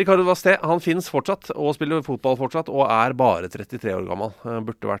Ricardo Vasté, han finnes fortsatt og spiller fotball fortsatt og bare 33 år gammel.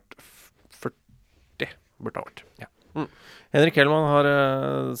 Burde vært 40 burde ha vært. Ja. Henrik Hellmann har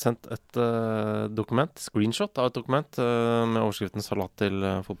sendt et screenshot av et dokument med overskriften Salat til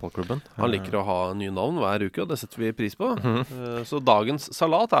fotballklubben. Han liker å ha nye navn hver uke, og det setter vi pris på. Så dagens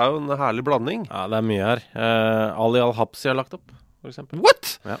salat er jo en herlig blanding. Ja, det er mye her. Ali Al-Habsi har lagt opp, for eksempel.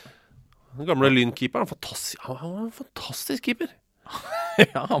 What?! Ja. Den gamle Lyn-keeperen, han var en fantastisk keeper.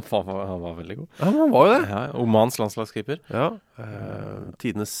 Ja, han var veldig god. Ja, han var jo det. Ja, Omans landslagskeeper. Ja.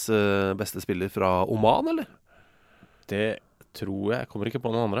 Tidenes beste spiller fra Oman, eller? Det tror jeg. Kommer ikke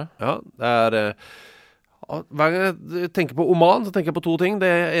på noen andre. Ja, det er hver gang jeg tenker på Oman, så tenker jeg på to ting. Det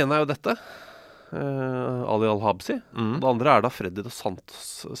ene er jo dette. Ali Al-Habsi. Det andre er da Freddy Dos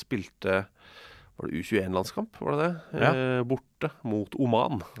Santos spilte, var det U21-landskamp, var det det? Ja. Borte mot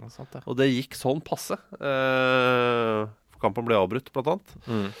Oman. Det er sant, det. Og det gikk sånn passe. Kampen ble avbrutt, blant annet.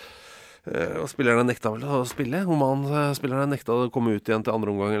 Og spillerne nekta vel å spille. Oman-spillerne nekta å komme ut igjen til andre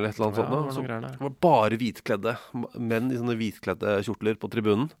omgang eller et eller annet sånt. Det var bare hvitkledde menn i sånne hvitkledde kjortler på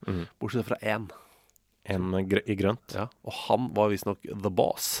tribunen, bortsett fra én. En i grønt. Ja, og han var visstnok the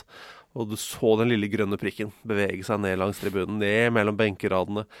boss. Og du så den lille grønne prikken bevege seg ned langs tribunen, ned mellom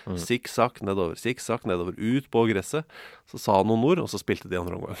benkeradene, sikksakk nedover, ut på gresset. Så sa han noen ord, og så spilte de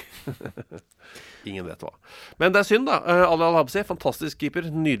andre omgang. Ingen vet hva. Men det er synd da. Ali Al-Habsi, fantastisk keeper,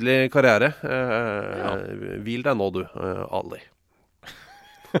 nydelig karriere. Hvil deg nå, du, Ali.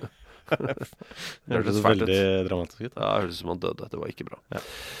 Det hørtes veldig dramatisk ut. Ja, det hørtes som han døde. Det var ikke bra. Ja.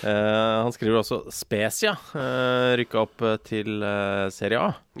 Han skriver også Spezia rykket opp til Serie A.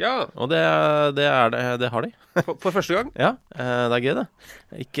 Ja. Og det har de. For første gang? Ja, det er gøy det.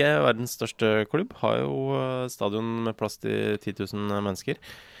 Ikke verdens største klubb. Har jo stadion med plass til 10 000 mennesker.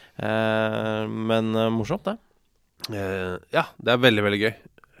 Men morsomt det. Ja, det er veldig, veldig gøy.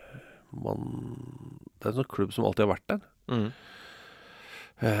 Det er en sånn klubb som alltid har vært der.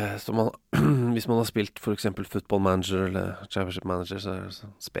 Så hvis man har spilt for eksempel Football Manager eller Championship Manager, så er det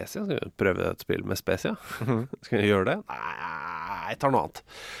sånn Spezia. Skal vi prøve et spill med Spezia? Skal vi gjøre det? Nei, jeg tar noe annet.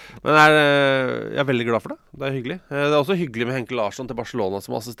 Men jeg er veldig glad for det. Det er hyggelig. Det er også hyggelig med Henke Larsson til Barcelona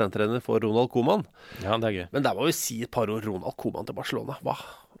som assistenttrener for Ronald Koeman. Ja, det er gøy. Men der må vi si et par ord. Ronald Koeman til Barcelona.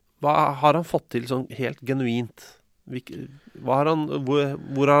 Hva har han fått til sånn helt genuint? Hvor har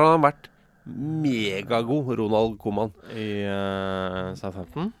han vært megagod, Ronald Koeman? I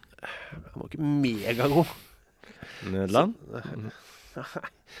Southampton? Han var ikke megagod. Nederland?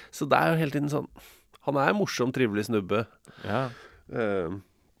 Så det er jo hele tiden sånn. Han er en morsom, trivelig snubbe. Ja.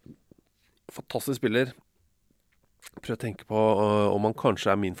 Fantastisk spiller. Prøv å tenke på om han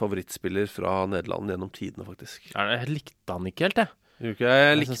kanskje er min favorittspiller fra Nederland gjennom tidene, faktisk. Jeg likte han ikke helt, jeg.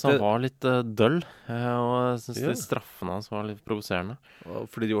 Jeg synes han var litt døll, og jeg synes de straffene hans var litt provoserende.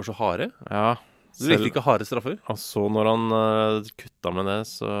 Fordi de var så harde? Ja. Du likte ikke harde straffer? Og så når han kutta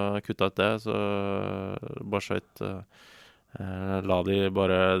ut det, så bare skjøt la de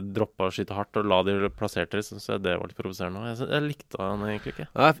bare droppe å skyte hardt, og la de plasserte det, så det var litt provoserende. Jeg likte han egentlig ikke.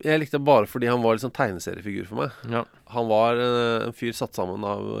 Nei, jeg likte bare fordi han var litt sånn tegneseriefigur for meg. Ja. Han var en fyr satt sammen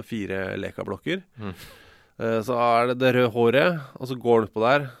av 4 lekablokker. Så er det røde håret, og så går han utpå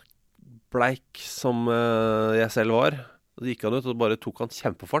der, bleik som jeg selv var. Og så gikk han ut, og bare tok han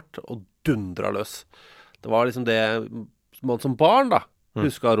kjempefart og dundra løs. Det var liksom det man som barn da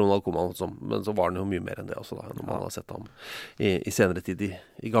huska Ronald Koeman som, men så var han jo mye mer enn det også da, når man har sett ham i senere tid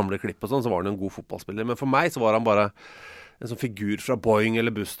i gamle klipp og sånn, så var han jo en god fotballspiller. Men for meg så var han bare en sånn figur fra Boeing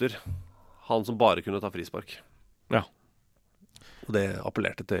eller Buster. Han som bare kunne ta frispark. Ja. Og det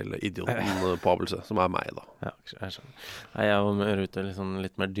appellerte til idioten på Abelse, som er meg da. Ja, jeg skjønner. Nei, jeg var mer ute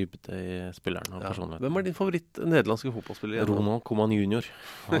litt mer dybde i spilleren og personligheten. Hvem er din favoritt nederlandske fotballspiller? Ronald Koeman junior.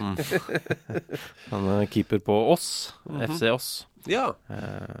 Han er keeper på Ås, FC Ås. Ja.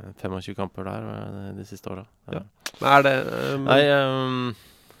 25 kamper der de siste årene. Ja. Men er det...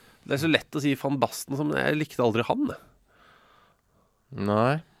 det er så lett å si Van Basten, som jeg likte aldri han.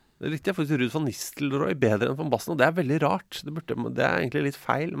 Nei. Det likte jeg faktisk Ruud van Nistelrooy bedre enn Van Basten, og det er veldig rart. Det er egentlig litt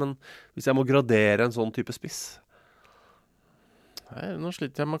feil, men hvis jeg må gradere en sånn type spiss... Nei, nå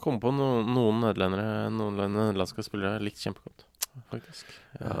sliter jeg med å komme på noen nederlandske spillere jeg likte kjempegodt, faktisk.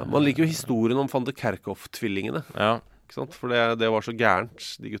 Ja, man liker jo historien om Van de Kerkhoff-tvillingene. Ja. Ikke sant? For det var så gærent.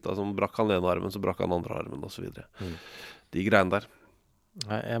 De gutta som brakk han ene armen, så brakk han andre armen, og så videre. De greiene der.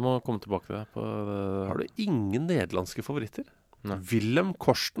 Nei, jeg må komme tilbake til det. Har du ingen nederlandske favoritter? Nei. Willem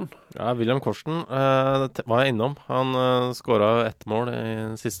Korsten. Ja, Willem Korsten var jeg innom. Han skåret 1 mål i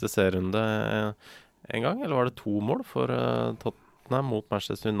siste serierunde en gang, eller var det 2 mål for Tottenham mot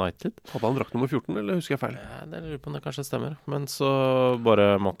Manchester United. Hadde han drakt nummer 14, eller husker jeg feil? Ja, det lurer på om det kanskje stemmer. Men så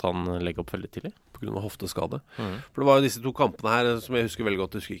bare måtte han legge opp veldig tidlig. På grunn av hofteskade. For det var jo disse to kampene her som jeg husker veldig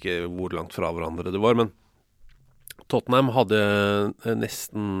godt. Jeg husker ikke hvor langt fra hverandre det var, men Tottenham hadde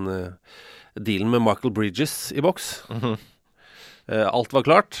nesten dealen med Michael Bridges i boks. Alt var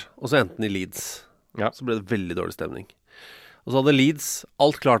klart, og så endte den i Leeds. Så ble det veldig dårlig stemning. Og så hadde Leeds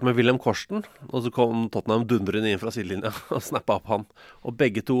alt klart med Willem Korsten, og så kom Tottenham dundrende inn fra sidelinja og snappet opp han. Og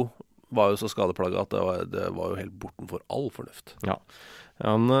begge to var jo så skadeplaget at det var jo helt bortenfor all fornuft. Ja,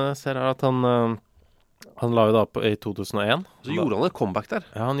 han ser her at han la jo da på i 2001. Så gjorde han et comeback der.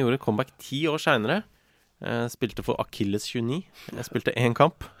 Ja, han gjorde et comeback 10 år senere. Spilte for Achilles 29. Jeg spilte 1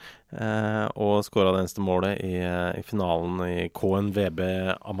 kamp, og skåret det eneste målet i finalen i KNVB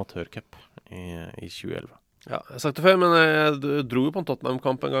Amatørcup i 2011. Ja, jeg har sagt det før, men jeg dro jo på en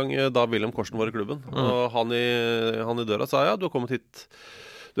Tottenham-kamp en gang da Willem Korsten var i klubben. Og han i døra sa, ja, du har kommet hit.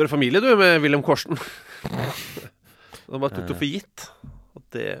 Du er i familie, du, med Willem Korsten. Det bare tok det for gitt. Og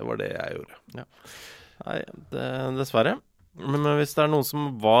det var det jeg gjorde. Ja. Nei, dessverre. Men hvis det er noen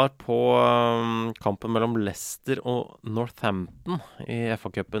som var på kampen mellom Leicester og Northampton i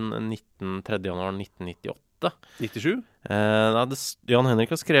FA-cupen 3. januar 1998 97? Jan Henrik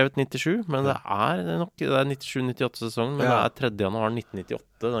har skrevet 97, men det er 97-98-sesongen, men det er 3. januar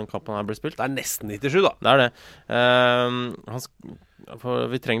 1998 den kampen her ble spilt. Det er nesten 97 da. Det er det. For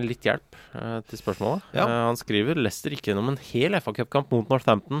vi trenger litt hjelp til spørsmålet. Han skriver, Leicester gikk gjennom en hel FA-cupkamp mot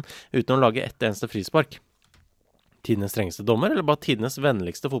Northampton uten å lage ett eneste frispark. Tidenes strengeste dommer, eller bare tidenes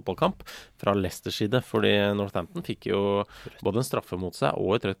vennligste fotballkamp fra Leicesters side, fordi Northampton fikk jo både en straffe mot seg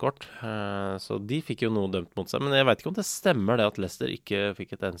og et rødt kort, så de fikk jo noe dømt mot seg, men jeg vet ikke om det stemmer det at Leicester ikke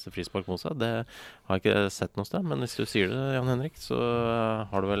fikk et eneste frispark mot seg, det har jeg ikke sett noe sted, men hvis du sier det, Jan Henrik, så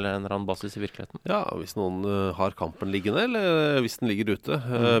har du vel en eller annen basis i virkeligheten. Ja, hvis noen har kampen liggende, eller hvis den ligger ute,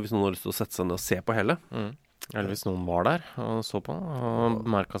 hvis noen har lyst til å sette seg ned og se på hele. Eller hvis noen var der og så på og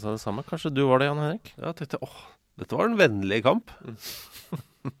merket seg det samme. Kanskje du var det, Jan Henrik? Ja, jeg tenkte, dette var en vennlig kamp.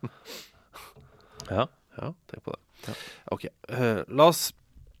 Ja, tenk på det. Ja. Ok, la oss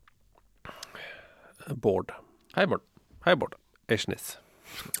Bård. Hei, Bård. Hei, Bård. Ersnes.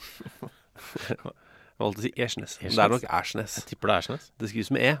 Jeg valgte å si Ersnes. Det er nok Ersnes. Jeg tipper det er Ersnes. Det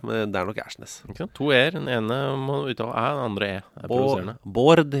skrives med E, men det er nok Ersnes. Okay. 2 E-er. Den ene må uttale E, den andre E. Det er provoserende.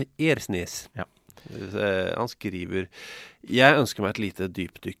 Bård Ersnes. Ja. Han skriver, jeg ønsker meg et lite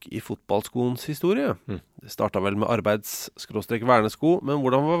dypdykk i fotballskoens historie. Det startet vel med arbeids-vernesko, men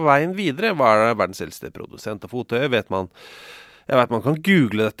hvordan var veien videre? Hva er verdens eldste produsent av fottøy? Jeg vet man kan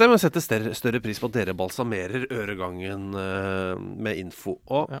google dette, men setter større pris på at dere balsamerer øregangen med info.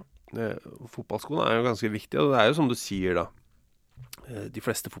 Og fotballskoene er jo ganske viktige, og det er jo som du sier da, de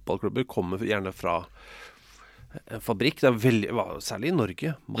fleste fotballklubber kommer gjerne fra en fabrikk. Det er veldig, særlig i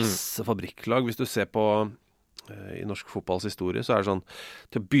Norge, masse fabrikklag. Hvis du ser på i norsk fotballs historie, så er det sånn,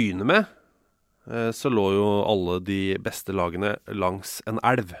 til å begynne med, så lå jo alle de beste lagene langs en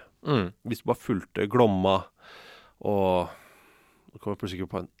elv. Hvis du bare fulgte Glomma, og nå kommer jeg plutselig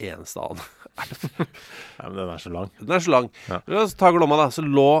ikke på en eneste annen elv. Ja, men den er så lang. Den er så lang. Ja. La oss ta Glomma da, så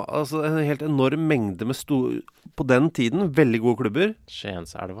lå altså, en helt enorm mengde med på den tiden, veldig gode klubber.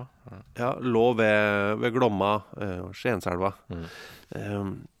 Skienselva. Ja, lå ved Glomma, Skienselva.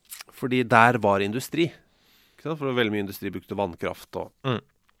 Fordi der var industri. Ikke sant? For veldig mye industri brukte vannkraft og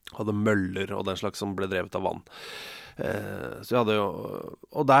hadde møller og den slags som ble drevet av vann. Så vi hadde jo,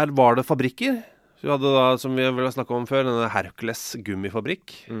 og der var det fabrikker. Så vi hadde da, som vi vel har snakket om før, denne Hercules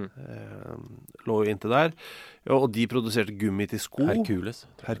gummifabrikk. Lå jo inntil der. Ja, og de produserte gummi til sko. Hercules,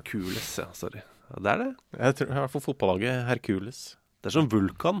 ja, sorry. Ja, det er det. Jeg tror i hvert fall fotballaget Hercules. Det er som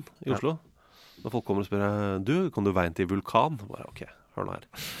Vulkan i Oslo. Når folk kommer og spør, kan du veien til Vulkan? Bare, ok, hør nå her.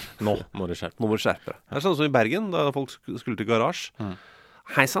 Nå må du skjerpe. Det er sånn som i Bergen, da folk skulle til garasje.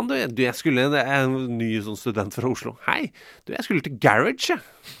 Hei sann, jeg skulle, det er en ny sånn student fra Oslo. Hei, jeg skulle til garage.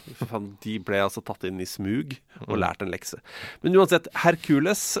 De ble altså tatt inn i smug og lært en lekse. Men uansett,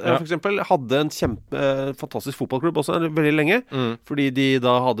 Hercules for eksempel hadde en fantastisk fotballklubb også veldig lenge, fordi de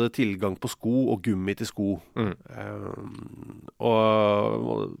da hadde tilgang på sko og gummi til sko.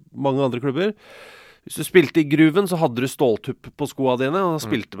 Og mange andre klubber. Hvis du spilte i Gruven, så hadde du ståltupp på skoene dine, og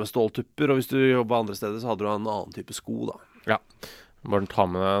spilte med ståltupper, og hvis du jobbet andre steder, så hadde du en annen type sko da. Ja. Bare ta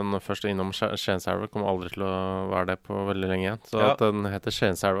med den første innom Skienselva, kommer aldri til å være det på veldig lenge igjen. Så at den heter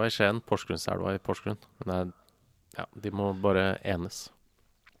Skienselva i Skien, Porsgrunnselva i Porsgrunn. Men de må bare enes.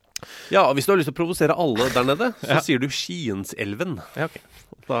 Ja, hvis du har lyst til å provosere alle der nede, så sier du Skienselven. Ja, ok.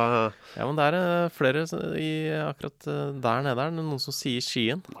 Ja, men det er flere akkurat der nede. Er det noen som sier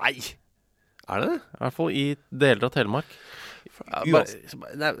Skien? Nei! Er det det? I hvert fall i deler av Telemark.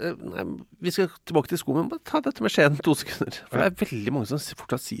 Nei, vi skal tilbake til Skien, men bare ta dette med Skien 2 sekunder. For det veldig mange som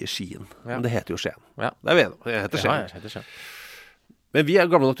fortsatt sier Skien. Men det heter jo Skien. Det er vi enige om. Det heter Skien. Ja, Skien. Men vi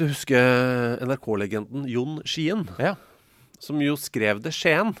gamle nok til å huske NRK-legenden Jon Skien. Som jo skrev det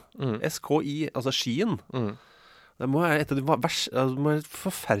Skien. SKI, altså Skien. Det må være et av de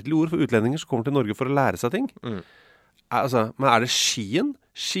forferdelige ord for utlendinger som kommer til Norge for å lære seg ting. Men er det Skien,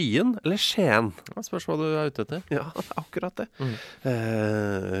 eller Skien? Spørs hva du er ute etter. Ja, akkurat det.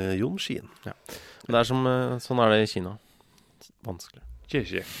 Jon Skien. Ja. Det er som, sånn er det i Kina. Vanskelig.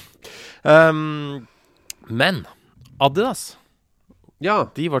 Men Adidas,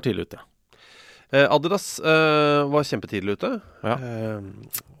 de var tidlig ute. Adidas var kjempetidlig ute.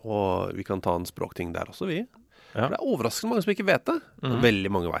 Og vi kan ta en språkting der også, vi. Det er overraskende mange som ikke vet det. Veldig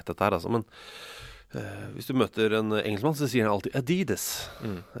mange vet dette her, altså, men hvis du møter en engelskmann, så sier han alltid Adidas.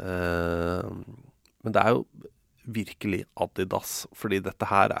 Men det er jo virkelig Adidas, fordi dette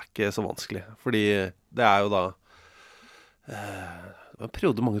her er ikke så vanskelig. Fordi det er jo da det var en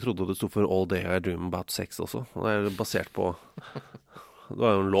periode mange trodde det stod for All Day I Dream About Sex også. Og det er basert på det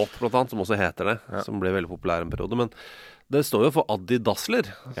var jo en låt blant annet som også heter det, som ble veldig populær en periode. Men det står jo for Adi Dassler,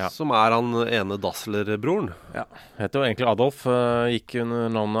 som er han ene Dassler-broren. Heter jo egentlig Adolf, gikk under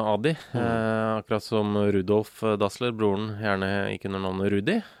navnet Adi. Akkurat som Rudolf Dassler, broren, gjerne gikk under navnet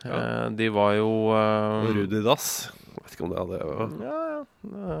Rudi. De var jo Rudi Dass. Jeg vet ikke om det hadde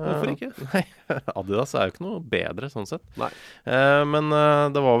Hvorfor ikke? Nei, Adidas er jo ikke noe bedre sånn sett. Men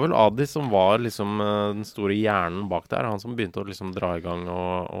det var vel Adi som var liksom den store hjernen bak der. Han som begynte å liksom dra i gang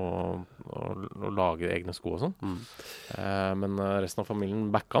og lage egne sko og sånn. Men resten av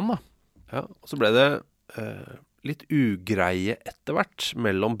familien backa han da. Og så ble det litt ugreie etter hvert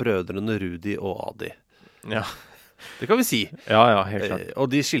mellom brødrene Rudi og Adi. Det kan vi si. Helt klart. Og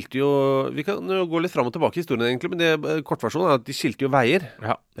de skilte jo vi kan jo gå litt frem og tilbake i historien egentlig, men kortversjonen er at de skilte jo veier.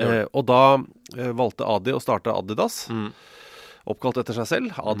 Og da valgte Adi å starte Adidas, oppkalt etter seg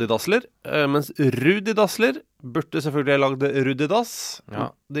selv, Adi Dassler, mens Rudi Dassler burde selvfølgelig ha lagd Rudi Dass.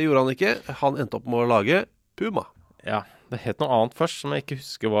 Det gjorde han ikke. Han endte opp med å lage Puma. Det het noe annet først som jeg ikke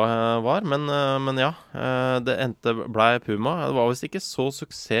husker hva var, men det ble Puma. Det var visst ikke så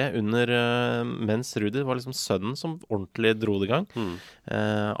suksess under mens Rudi, det var liksom sønnen som ordentlig dro det i gang.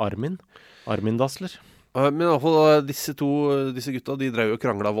 Armin Dassler. Men i hvert fall disse gutta, de drev jo og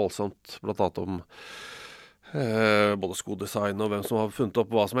kranglet voldsomt, blant annet om både skodesign og hvem som har funnet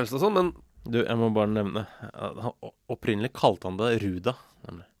opp hva som helst og sånn, men jeg må bare nevne, opprinnelig kalte han det Ruda,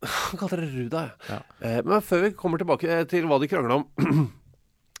 nemlig. Han kalte det Ruda, men før vi kommer tilbake til hva de kranglet om,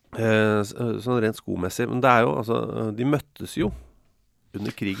 sånn rent skomessig, men det er jo, altså, de møttes jo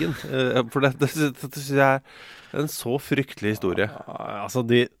under krigen, for det synes jeg er en så fryktelig historie. Altså,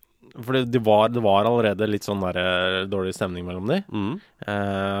 for det var allerede litt sånn der dårlig stemning mellom de.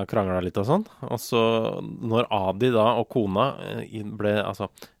 Kranglet litt og sånn. Og så når Adi da og kona ble, altså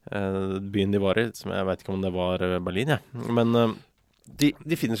byen de var i, som jeg vet ikke om det var Berlin, men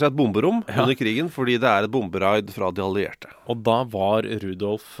de finner seg et bomberom under krigen, fordi det er et bomberaid fra de allierte. Og da var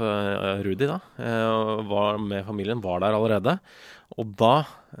Rudi da, var med familien, var der allerede. Og da,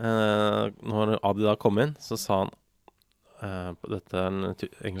 når Adi da kom inn, så sa han dette er en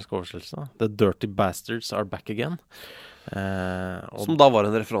engelsk oversettelse. The dirty bastards are back again. Som da var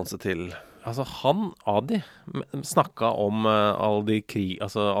en referanse til altså Adi snakket om alle de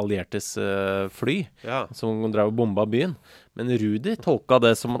alliertes fly som drev og bomba byen. Men Rudi tolket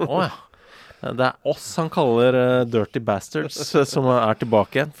det som det er oss han kaller dirty bastards som er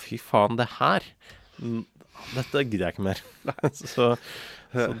tilbake igjen. Fy faen, dette gidder jeg ikke mer. så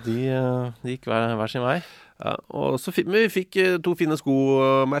de gikk hver sin vei. Og så vi fikk 2 fine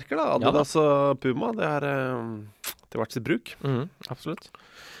skomerker da, Adidas og Puma. Det er til hvert sitt bruk. Absolutt.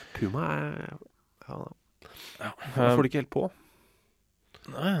 Puma jeg får det ikke helt på.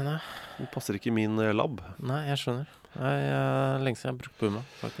 Nei. Det passer ikke i min lab. Nei, jeg skjønner. Lenge siden jeg har brukt Puma,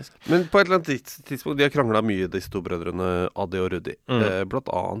 faktisk. Men på et eller annet tidspunkt, de har kranglet mye, disse 2 brødrene, Adi og Rudi. Blant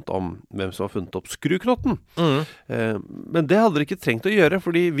annet om hvem som har funnet opp skruknotten. Men det hadde de ikke trengt å gjøre,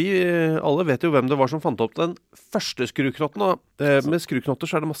 fordi vi alle vet jo hvem det var som fant opp den første skruknotten. Og med skruknotter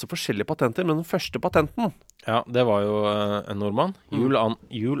så er det masse forskjellige patenter, men den første patenten det var jo en nordmann,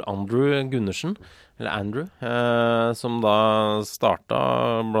 Jul Andrew Gundersen, eller Andrew, som da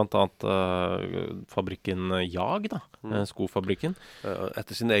startet blant annet fabrikken Jag da, skofabrikken.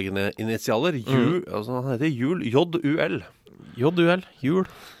 Etter sine egne initialer, altså han heter Jul, J-U-L.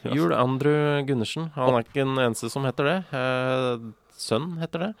 Jul Andrew Gundersen. Han er ikke den eneste som heter det. sønn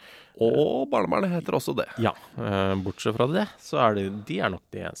heter det. Og barnebarnet heter også det. Ja, bortsett fra det, så er de er nok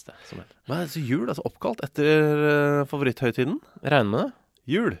de eneste som heter. Men altså jul, altså oppkalt etter favoritthøytiden? Regner med det.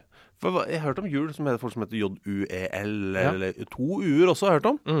 Jul. For jeg har hørt om jul som heter folk som heter J-U-E-L, eller 2 U-er også har jeg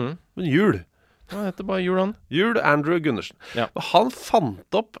hørt om. Men jul. Ja, heter bare Jul han. Jul Andrew Gundersen. Ja. Han fant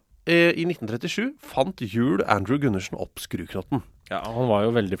opp, i 1937, fant Jul Andrew Gundersen opp skruknotten. Ja, han var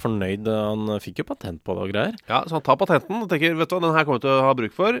jo veldig fornøyd. Han fikk jo patent på det og greier. Ja, så han tar patenten og tenker, vet du hva, den her kommer jeg til å ha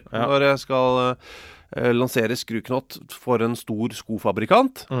bruk for når jeg skal lansere skruknott for en stor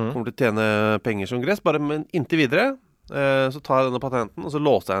skofabrikant. Kommer til å tjene penger som gress, men inntil videre så tar jeg denne patenten, og så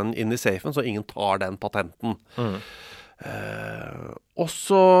låser jeg den inn i safen, så ingen tar den patenten. Og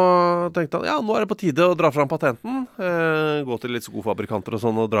så tenkte han, ja, nå er det på tide å dra fram patenten, gå til litt skofabrikanter og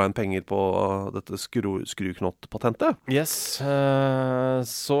sånn, og dra inn penger på dette skruknottpatentet. Yes,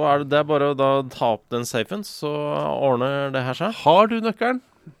 så det er bare å da ta opp den safen, så ordner det her seg. Har du nøkkelen?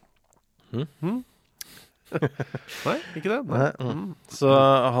 Nei, ikke det? Nei. Så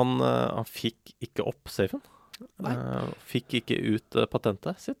han fikk ikke opp safen. Fikk ikke ut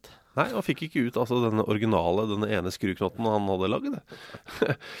patentet sitt. Nei, han fikk ikke ut altså denne originale, denne ene skruknotten han hadde laget det.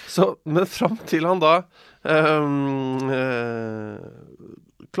 Men fram til han da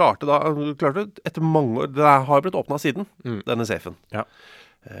klarte etter mange år, det har blitt åpnet siden, denne safen. Ja.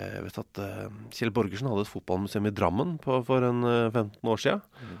 Jeg vet at Kjell Borgersen hadde et fotballmuseum i Drammen for en 15 år siden.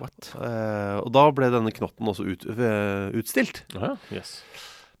 What? Og da ble denne knotten også utstilt. Ja, yes.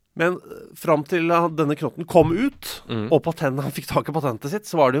 Men fram til denne knotten kom ut, og han fikk tak i patentet sitt,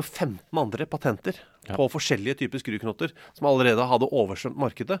 så var det jo 15 andre patenter på forskjellige typer skruknotter som allerede hadde oversvømt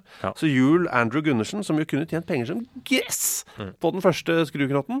markedet. Ja. Så Jul Andrew Gundersen, som jo kunne tjent penger som gress på den første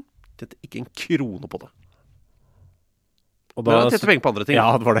skruknotten, tjente ikke en krone på det. Og da, men han tjente penger på andre ting.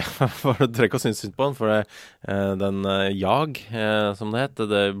 Ja, det var det. For du trenger ikke å synes synd på den, for den Jag, som det het,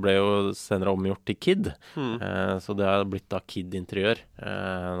 det ble jo senere omgjort til Kid. Så det har blitt da Kid Interiør.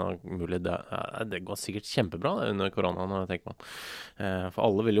 Mulig det går sikkert kjempebra under korona, når jeg tenker på den. For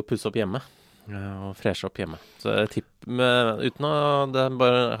alle vil jo pusse opp hjemme, og freshe opp hjemme. Så jeg tipper, uten å, det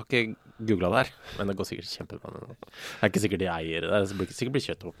bare, jeg har ikke googlet det her, men det går sikkert kjempebra. Det er ikke sikkert de eier det, det blir ikke sikkert bli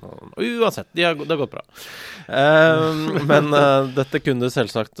kjøtt opp. Uansett, det har gått bra. Men dette kunne du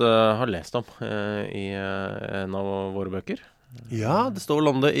selvsagt ha lest om i en av våre bøker. Ja, det står vel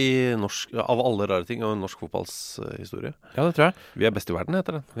om det i norsk, av alle rare ting, og norsk fotballs historie. Ja, det tror jeg. Vi er best i verden,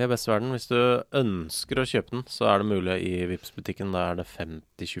 heter det. Vi er best i verden. Hvis du ønsker å kjøpe den, så er det mulig i Vipps-butikken. Da er det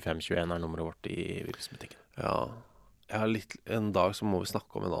 502521 er nummeret vårt i Vipps-butikken. Ja, jeg har en dag så må vi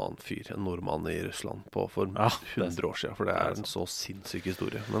snakke om en annen fyr, en nordmann i Russland for 100 år siden, for det er en så sinnssyk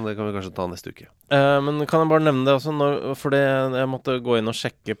historie. Men det kan vi kanskje ta neste uke. Men kan jeg bare nevne det også, for jeg måtte gå inn og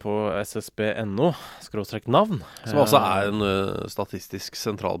sjekke på ssb.no, /navn. Som også er en statistisk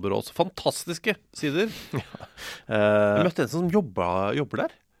sentralbyrå. Så fantastiske sider. Jeg møtte en som jobber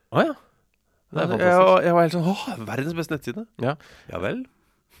der. Ja. Det er fantastisk. Jeg var helt sånn, verdens beste nettside. Ja vel.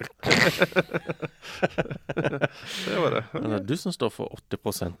 Det var det. Det er du som står for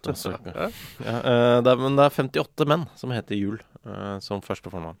 80% også. Men det er 58 menn som heter Jul som første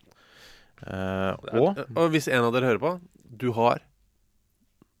fornavn. Og hvis en av dere hører på, du har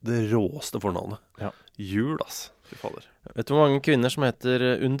det råeste fornavnet. Jul, ass. Fy fader. Vet du hvor mange kvinner som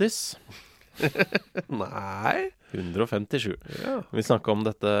heter Undis? Nei 157. Vi snakket om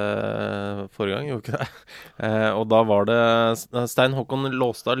dette forrige gang, gjorde ikke det? Og da var det Stein Håkon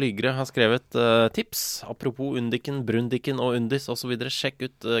Låstad Lygre har skrevet tips. Apropos Undiken, Brundiken og Undis og så videre. Sjekk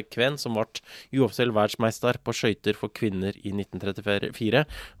ut Kven som ble uoffisiell verdensmeister på skøyter for kvinner i 1934.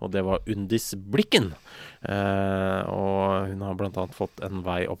 Og det var Undis Blikken. Og hun har blant annet fått en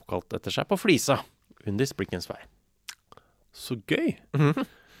vei oppkalt etter seg på Flisa. Undis Blikkens vei. Så gøy!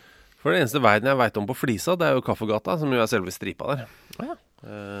 For den eneste veien jeg vet om på Flisa, det er jo Kaffegata, som jo er selve stripa der.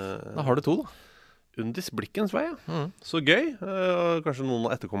 Da har du to, da. Undis Blikkens vei, ja. Så gøy. Kanskje noen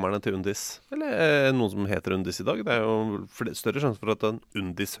av etterkommerne til Undis, eller noen som heter Undis i dag. Det er jo større sjanse for at en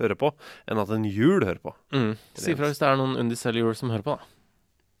Undis hører på, enn at en Jul hører på. Si fra hvis det er noen Undis eller Jul som hører på, da.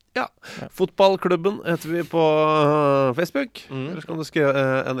 Ja. Fotballklubben heter vi på Facebook. Eller så kan du skrive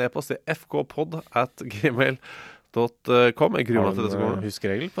en e-post til fkpod@gmail.com. Jeg gruer meg til det som kommer.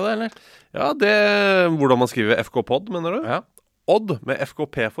 Huskeregel på det, eller? Ja, det hvordan man skriver FK-pod, mener du? Ja. Odd med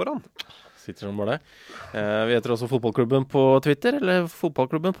FKP foran. Sitter som bare det. Vi heter også Fotballklubben på Twitter, eller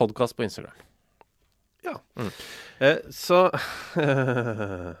Fotballklubben podcast på Instagram. Ja. Så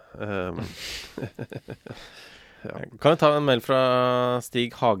Kan vi ta en mail fra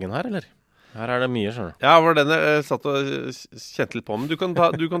Stig Hagen her, eller? Her det mye, skjønner du. Ja, var den jeg satt og kjente litt på. Men du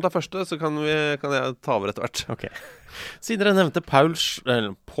kan ta første, så kan jeg ta over etter hvert. Ok. Siden dere nevnte Paul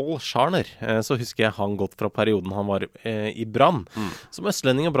Scharner, så husker jeg han godt fra perioden han var i Brann. Som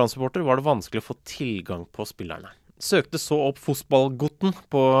østlending og Brann-supporter var det vanskelig å få tilgang på spillerne. Søkte så opp Fotballgutten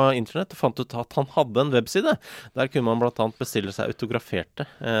på internett og fant ut at han hadde en webside. Der kunne man blant annet bestille seg autograferte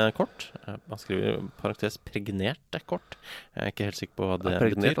kort. Man skriver parentes pregnerte kort. Jeg ikke helt sikker på hva det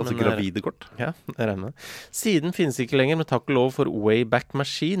betyr. Altså gravide kort. Ja, jeg regner med. Siden finnes ikke lenger, med takk og lov for Wayback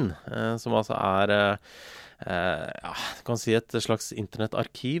Machine, som altså du kan si et slags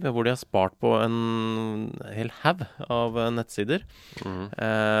internettarkiv hvor de har spart på en hel haug av nettsider.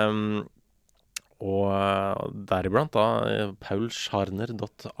 Og deriblant da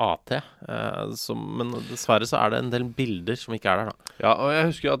paulscharner.at men dessverre så det en del bilder som ikke der da. Ja, og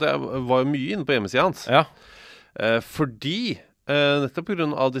jeg husker at jeg var mye inne på hjemmesiden hans. Ja. Fordi nettopp på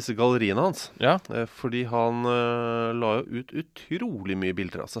grunn av disse galleriene hans. Ja. Fordi han la jo ut utrolig mye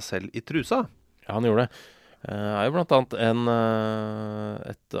bilder av seg selv i trusa. Ja, han gjorde det. Jo blant annet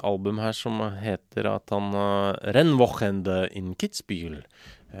et album her som heter at han Rennwochenende in Kitzbühel,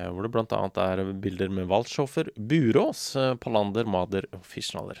 hvor det blant annet bilder med Waldschoffer, Burås, Palander, Mader og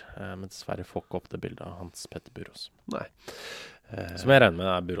Fischnaller. Men dessverre får ikke opp det bildet av Hans Petter Burås. Nei. Som jeg regner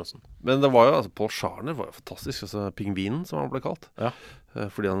med Buråsen. Men det var jo, altså Paul Scharner var jo fantastisk, altså pingvinen som han ble kalt. Ja.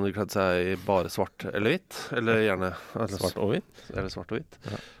 Fordi han kledde seg i bare svart eller hvitt, eller gjerne svart og hvitt. Eller svart og hvitt.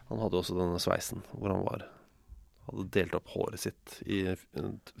 Ja. Han hadde også denne sveisen, hvor han hadde delt opp håret sitt i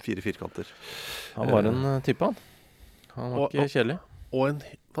 4 firkanter. Han var en type, han. Han var ikke kjedelig. Og en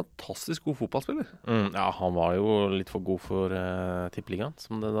fantastisk god fotballspiller. Ja, han var jo litt for god for tippeligaen,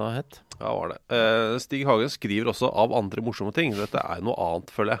 som det da het. Ja, var det. Stig Hagen skriver også av andre morsomme ting. Dette noe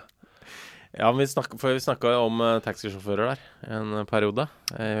annet, føler jeg. Ja, vi snakket om taxisjåfører der en periode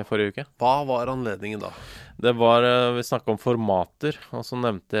i forrige uke. Hva var anledningen da? Det var, vi snakket om formater, og så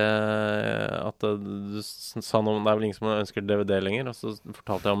nevnte jeg at du sa noe om, det vel ingen som ønsker DVD lenger, og så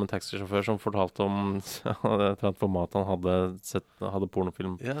fortalte jeg om en taxisjåfør som fortalte om et format han hadde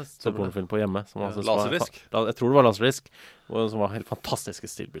pornofilm, så pornofilm på hjemme. Laserdisk? Jeg tror det var laserdisk, som var helt fantastiske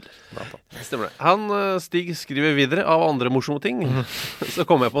stilbilder. Stemmer det. Stig skriver videre av andre morsomme ting. Så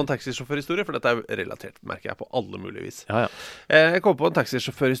kom jeg på en taxisjåførhistorie, for dette relatert, merker jeg, på alle mulige vis. Ja. Jeg kom på en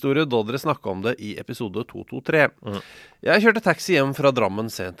taxisjåførhistorie da dere snakket om det i episode 223. Jeg kjørte taxi hjem fra Drammen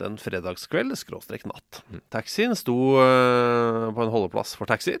sent en fredagskveld, /natt. Taxien sto på en holdeplass for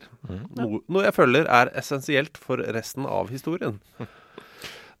taxier. Noe jeg føler essensielt for resten av historien.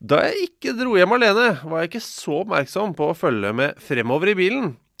 Da jeg ikke dro hjem alene, var jeg ikke så oppmerksom på å følge med fremover i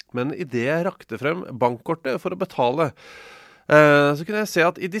bilen. Men i det jeg rakte frem bankkortet for å betale, så kunne jeg se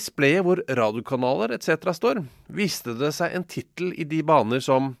at i displayet hvor radiokanaler etc. står, viste det seg en titel i de baner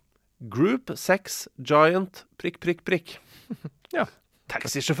som Group 6 Giant ... Ja,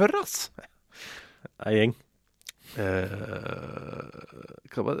 taxisjåfører, ass. Gjeng. Jeg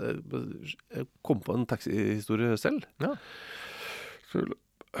kom på en taxihistorie selv. Ja.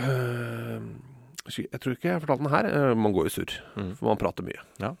 Jeg tror ikke jeg fortalte den her. Man går jo sur, for man prater mye.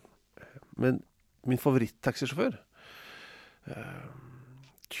 Ja. Men min favoritt-taxisjåfør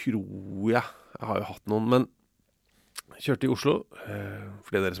tror jeg har jo hatt noen, men kjørte i Oslo,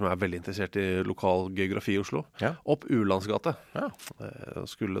 for dere som veldig interessert i lokal geografi i Oslo, opp Ulandsgate.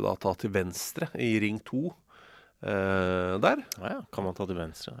 Skulle da ta til venstre i Ring 2 der. Kan man ta til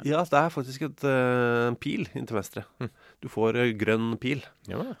venstre? Ja, det faktisk en pil inn til venstre. Du får grønn pil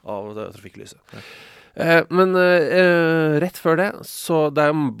av trafikklyset. Men rett før det, så det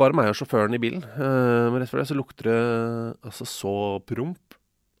bare meg og sjåføren i bilen, men rett før det så lukter det altså så promp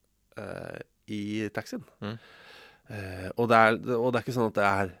i taxien. Og det ikke sånn at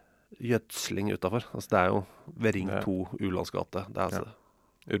det gjødsling utenfor. Altså det jo ved Ring 2 Ulandsgate. Det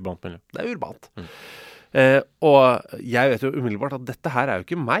urbant miljø. Det urbant. Og jeg vet jo umiddelbart at dette her jo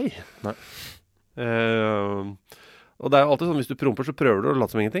ikke meg. Nei. Og det jo alltid sånn, hvis du promper så prøver du å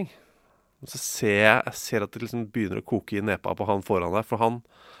late som ingenting. Og så ser jeg at det liksom begynner å koke i nepa på han foran deg, for han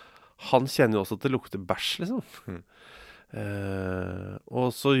kjenner jo også at det lukter bæsj, liksom. Og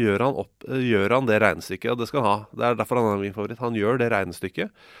så gjør han det regnestykket, og det skal han ha. Det derfor han min favoritt. Han gjør det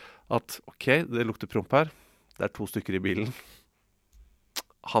regnestykket at, ok, det lukter promp her. Det 2 stykker i bilen.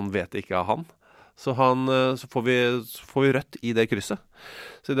 Han vet det ikke av han. Så får vi rødt i det krysset.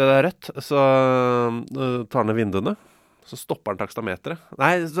 Så i det rødt, så tar han ned vinduene. Så stopper han takstameteret.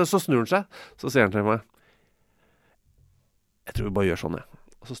 Nei, så snur han seg. Så sier han til meg, jeg tror vi bare gjør sånn, jeg.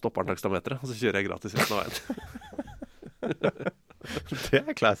 Og så stopper han takstameteret, og så kjører jeg gratis resten av veien.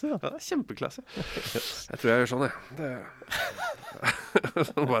 Det classy, da. Ja, det kjempeklassy. Jeg tror jeg gjør sånn, jeg.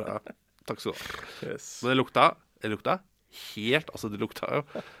 Bare Takk skal du ha. Men det lukta helt, altså det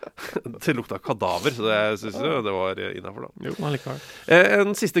lukta kadaver, så jeg synes det var innenfor da. Jo, allikevel.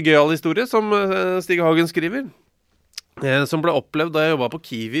 En siste gøyal historie som Stig Hagen skriver, som ble opplevd da jeg jobbet på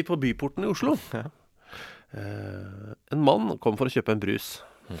Kiwi på Byporten i Oslo. Ja. En mann kom for å kjøpe en brus.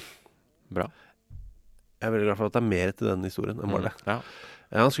 Bra. Jeg er veldig glad for at det mer til den historien enn bare det. Ja.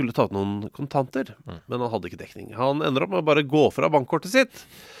 Han skulle ta ut noen kontanter, men han hadde ikke dekning. Han ender opp med å bare gå fra bankkortet sitt.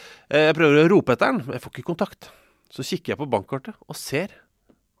 Jeg prøver å rope etter den, men jeg får ikke kontakt. Så kikker jeg på bankkortet og ser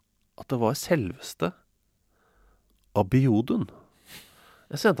at det var selveste Abiodun.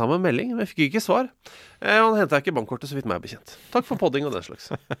 Jeg sendte ham en melding, men jeg fikk ikke svar. Han hentet ikke bankkortet så vidt meg bekjent. Takk for podding og den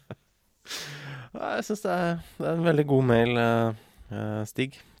slags. Jeg synes det er en veldig god mail,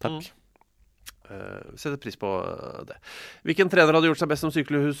 Stig. Takk. Setter pris på det. Hvilken trener hadde gjort seg best som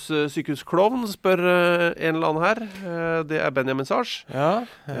sykehusklovn, spør en eller annen her. Det er Benjamin Sars. Ja.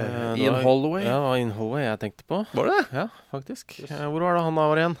 Ian Holloway. Ja, det var Ian Holloway jeg tenkte på. Var det? Ja, faktisk. Hvor var det han da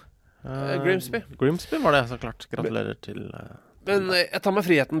var igjen? Grimsby. Grimsby var det, så klart. Gratulerer til... Men jeg tar meg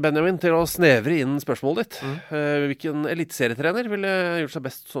friheten, Benjamin, til å snevre inn spørsmålet ditt. Hvilken eliteserietrener ville gjort seg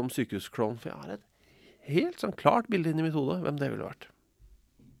best som sykehusklovn? For jeg har et helt sånn klart bilde inn i mitt hode hvem det ville vært.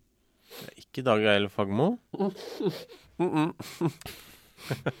 Ikke Dag Eil Fagmo.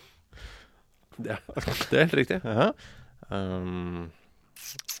 Det er helt riktig. Ja.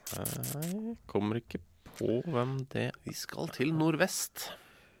 Jeg kommer ikke på hvem det... Vi skal til nordvest.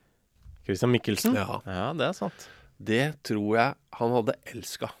 Christian Mikkelsen? Ja, det er sant. Det tror jeg han hadde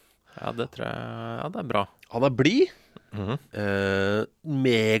elsket. Ja, det tror jeg... Ja, det er bra. Han er blid.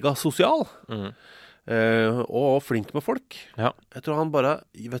 Megasosial. Og flink med folk. Ja. Jeg tror han bare,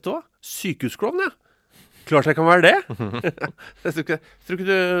 vet du hva? Sykehusklovn, ja. Klart jeg kan være det. Jeg tror ikke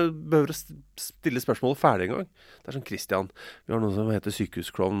du behøver å stille spørsmålet ferdig en gang. Det er sånn, Christian, vi har noe som heter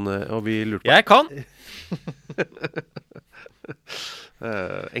sykehusklovn, og vi lurte på... Jeg kan!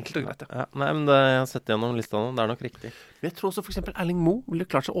 Enkelt og greit, ja. Nei, men jeg har sett gjennom lista nå, det er nok riktig. Men jeg tror også for eksempel Erling Moe ville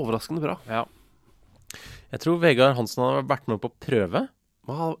klart seg overraskende bra. Ja. Jeg tror Vegard Hansen hadde vært med på prøve.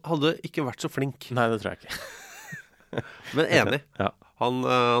 Men han hadde ikke vært så flink. Nei, det tror jeg ikke. Men enig. Ja. Han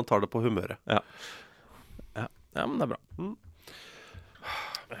tar det på humøret. Ja, men det er bra.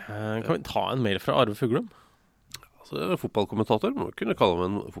 Kan vi ta en mail fra Arve Fuglum? Altså, fotballkommentator. Man kunne kalle ham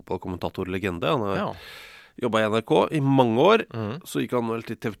en fotballkommentatorlegende. Han har jobbet i NRK i mange år. Så gikk han vel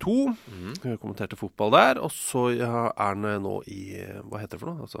til TV 2. Kommenterte fotball der. Og så er han nå i... Hva heter det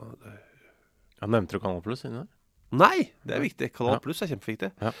for noe? Altså, nevnte du Kanal Plus inni der? Nei, det er viktig. Kanal Plus er kjempeviktig.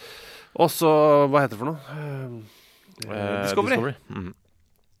 Ja. Og så, hva heter det for noe? Discovery.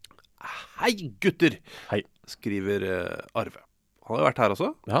 Hei, gutter! Hei. Skriver Arve. Han har jo vært her også.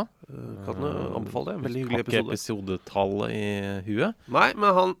 Ja. Kan du anbefale det? Veldig hyggelig episode. Har ikke episodetallet i huet? Nei, men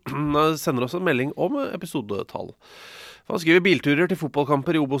han sender også en melding om episodetall. Han skriver bilturer til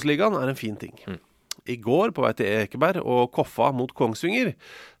fotballkamper i Obos-ligaen er en fin ting. I går, på vei til Ekeberg og Koffa mot Kongsvinger,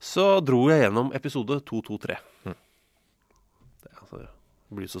 så dro jeg gjennom episode 223.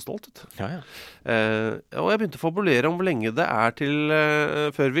 Jeg blir så stolt ut. Ja. Og jeg begynte å fabulere om hvor lenge det er til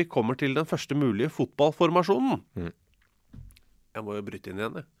før vi kommer til den første mulige fotballformasjonen. Jeg må jo bryte inn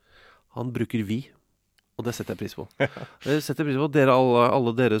igjen det. Han bruker vi, og det setter jeg pris på. Det setter jeg pris på at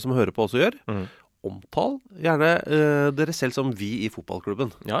alle dere som hører på også gjør. Omtal gjerne dere selv som vi i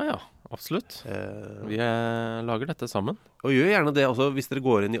fotballklubben. Ja, absolutt. Vi lager dette sammen. Og gjør gjerne det også hvis dere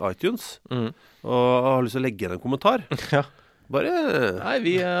går inn i iTunes og har lyst til å legge igjen en kommentar. Ja. Bare... Nei,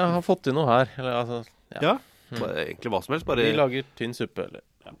 vi har fått inn noe her. Eller, altså, ja. Bare, egentlig hva som helst. Bare... Vi lager tynn suppe, eller...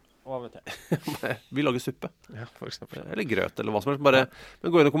 Hva vet jeg? Vi lager suppe. Ja, for eksempel. Eller grøt, eller hva som helst. Bare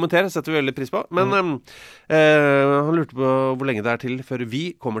men gå inn og kommentere, setter vi veldig pris på. Men han lurte på hvor lenge det er til før vi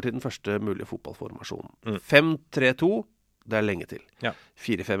kommer til den første mulige fotballformasjonen. 5-3-2, det er lenge til. Ja.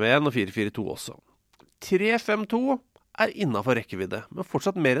 4-5-1 og 4-4-2 også. 3-5-2 er innenfor rekkevidde, men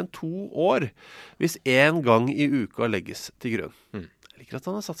fortsatt mer enn 2 år hvis en gang i uka legges til grunn. Jeg liker at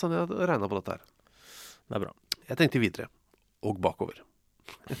han har satt seg ned og regnet på dette her. Det er bra. Jeg tenkte videre, og bakover.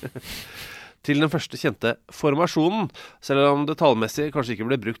 Til den første kjente formasjonen, selv om det tallmessig kanskje ikke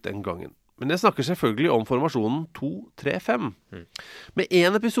ble brukt den gangen. Men jeg snakker selvfølgelig om formasjonen 2-3-5. Med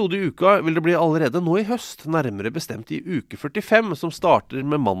en episode i uka vil det bli allerede nå i høst, nærmere bestemt i uke 45, som starter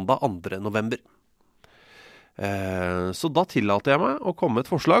med mandag 2. november. Så da tillater jeg meg å komme med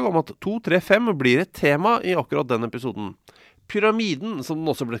et forslag om at 2-3-5 blir et tema i akkurat den episoden. Pyramiden, som den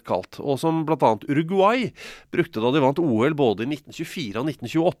også ble kalt, og som blant annet Uruguay brukte da de vant OL både i 1924 og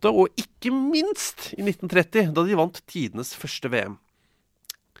 1928, og ikke minst i 1930, da de vant tidenes første VM.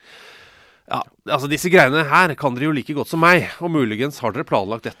 Ja, altså disse greiene her kan dere jo like godt som meg, og muligens har dere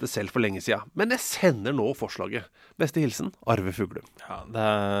planlagt dette selv for lenge siden. Men jeg sender nå forslaget. Beste hilsen, Arve Fuglum. Ja, det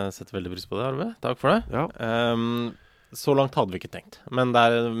setter veldig pris på det, Arve. Takk for det. Ja. Så langt hadde vi ikke tenkt, men det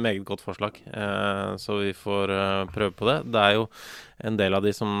et meget godt forslag, så vi får prøve på det. Det jo en del av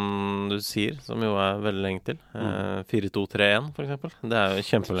de som du sier, som jo veldig lenge til. 4-2-3-1 for eksempel. Det jo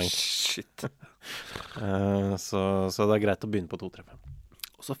kjempelenge. Shit. Så det greit å begynne på 2-3-5.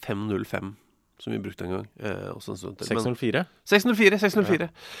 Og så 5-0-5, som vi brukte en gang. Også en stund til. 6-0-4? 6-0-4.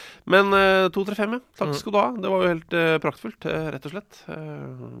 Men 2-3-5, ja. Takk skal du ha. Det var jo helt praktfullt, rett og slett.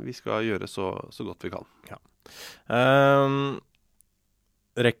 Vi skal gjøre så godt vi kan. Ja.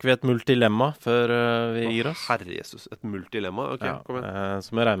 Rekker vi et multilemma før vi gir oss? Herre Jesus, et multilemma. Ok, kom igjen.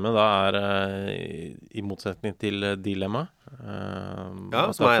 Som jeg regner med da i motsetning til dilemma. Ja,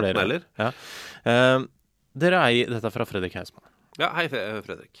 som enten eller. Ja. Dere dette fra Fredrik Heismann. Ja, hei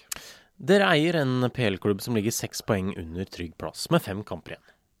Fredrik. Dere eier en PL-klubb som ligger 6 poeng under trygg plass, med 5 kamper igjen.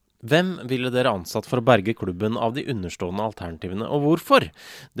 Hvem ville dere ansatt for å berge klubben av de understående alternativene, og hvorfor?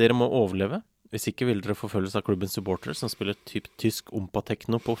 Dere må overleve. Hvis ikke vil dere forfølges av klubbens supporter som spiller tysk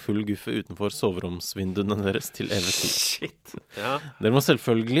ompa-tekno på full guffe utenfor soveromsvinduene deres til evig tid. Shit. Ja. Dere må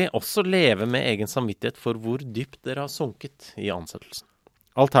selvfølgelig også leve med egen samvittighet for hvor dypt dere har sunket i ansettelsen.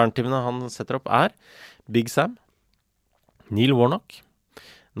 Alternativene han setter opp Big Sam, Neil Warnock,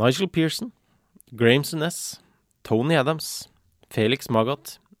 Nigel Pearson, Graham Souness, Tony Adams, Felix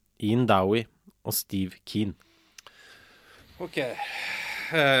Magath, Ian Dowie og Steve Keane. Ok.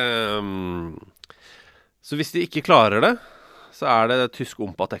 Så hvis de ikke klarer det, så det tysk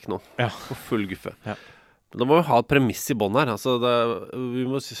ompa-tekno. Ja. Og full guffe. Ja. Da må vi ha et premiss i bånd her. Altså,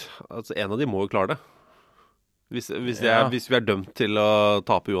 en av de må jo klare det. Hvis vi dømt til å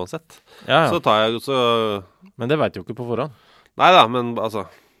tape uansett. Ja. Så tar jeg så... Men det vet jo ikke på forhånd. Neida, men altså...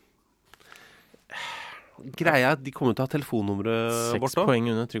 Greia de kommer til å ha telefonnummeret vårt da. 6 poeng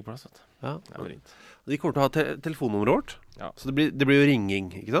under tryggplass. Ja. De kommer til å ha telefonnummeret vårt. Ja. Så det blir jo ringing,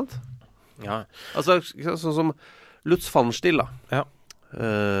 ikke sant? Ja. Altså, sånn som Lutz Pfannstiel da. Ja.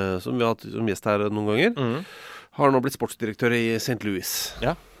 Som vi har hatt som gjest her noen ganger. Har nå blitt sportsdirektør i St. Louis.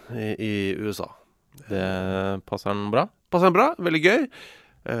 Ja. I USA. Det passer han bra? Passer han bra, veldig gøy.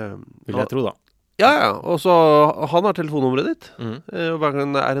 Vil jeg tro da. Ja, og så han har telefonnummeret ditt. Og hver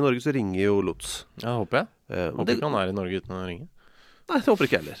gang han i Norge så ringer jo Lutz. Ja, håper jeg. Håper ikke han i Norge uten å ringe. Nei, det håper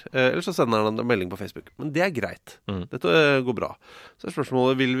ikke jeg heller. Ellers så sender han en melding på Facebook. Men det greit. Dette går bra. Så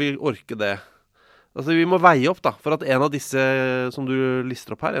spørsmålet, vil vi orke det? Altså, vi må veie opp da, for at en av disse som du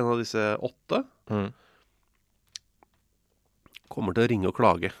lister opp her, en av disse 8, kommer til å ringe og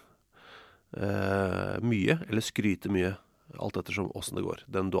klage. Mye, eller skryte mye, alt ettersom hvordan det går.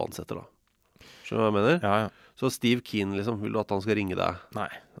 Den du ansetter da. Skjønner du hva jeg mener? Ja. Så Steve Keane, liksom, vil du at han skal ringe deg? Nei.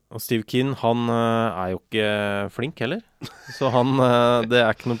 Og Steve Keane, han jo ikke flink heller. Så det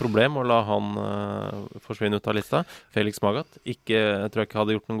ikke noe problem å la han forsvinne ut av lista. Felix Magath, jeg tror ikke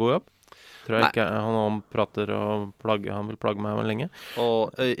hadde gjort noen god jobb. Tror jeg ikke, han prater og han vil plage meg lenge.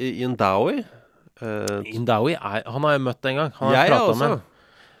 Og Ian Dowie? Ian Dowie, han har jeg møtt en gang. Han har pratet med.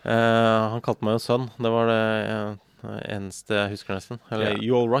 Han kalte meg jo sønn. Det var det eneste jeg husker nesten. Eller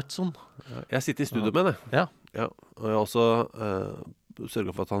You All Right, son. Jeg sitter i studio med det. Ja. Og jeg har også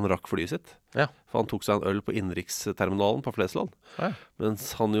sørget for at han rakk flyet sitt. Ja. For han tok seg en øl på innenriksterminalen på Flesland. Ja. Mens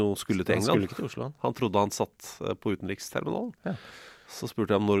han jo skulle til England. Han skulle ikke til Oslo. Han trodde han satt på utenriksterminalen. Ja. Så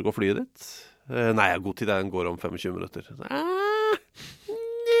spurte jeg om når går flyet ditt. Nei, jeg har god tid, den går om 25 minutter.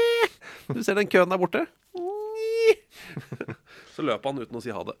 Du ser den køen der borte? Så løp han uten å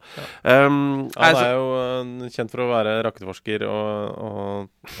si ha det. Han jo kjent for å være raketforsker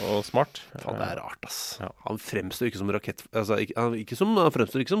og smart. Faen, det rart, ass. Han fremstår ikke som rakett... Altså, han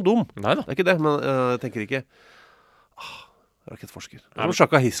fremstår ikke som dum. Neida. Det ikke det, men jeg tenker ikke... rakettforsker. Det som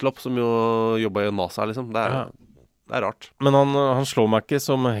Shaka Hislop, som jo jobbet i NASA, liksom. Det rart. Men han slår meg ikke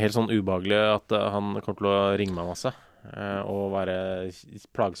som helt sånn ubehagelig at han kommer til å ringe meg masse. Og være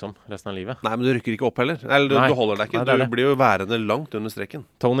plagsom resten av livet. Nei, men du rykker ikke opp heller. Eller du holder deg ikke. Du blir jo værende langt under streken.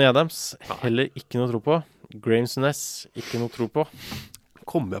 Tony Adams, heller ikke noe tro på. Graham Souness, ikke noe tro på.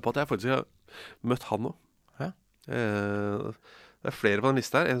 Kommer jeg på at jeg faktisk har møtt han nå. Ja. Det flere på den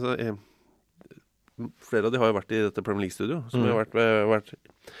lista her. Flere av de har jo vært i dette Premier League-studio, som har vært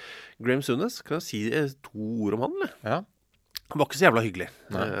Graham Souness. Kan jeg si 2 ord om han, eller? Ja. Han var ikke så jævla hyggelig.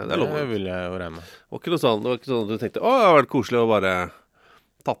 Nei, det vil jeg jo regne med. Det var ikke noe sånn at du tenkte, det har vært koselig å bare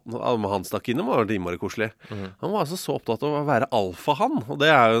tatt han stakk innom, det var innmari koselig. Han var altså så opptatt av å være alfa han, og det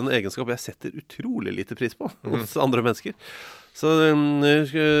jo en egenskap jeg setter utrolig lite pris på hos andre mennesker. Så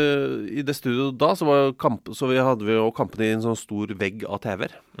i det studioet da, så hadde vi jo kampen i en sånn stor vegg av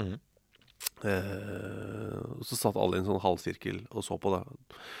TV-er. Så satt alle i en sånn halvsirkel og så på det.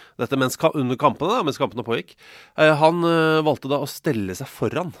 Dette under kampene, mens kampene pågikk. Han valgte da å stelle seg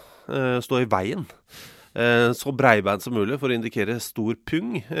foran, stå i veien. Så breibeint som mulig for å indikere stor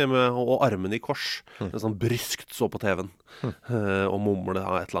pung og armene i kors. Sånn bryskt så på TV-en og mumle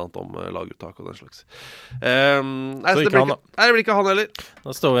et eller annet om laguttak og den slags. Nei, det blir ikke han heller.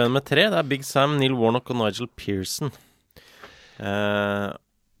 Da står vi igjen med 3. Det er Big Sam, Neil Warnock og Nigel Pearson.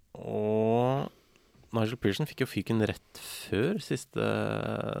 Og Nigel Pearson fikk jo fyken rett før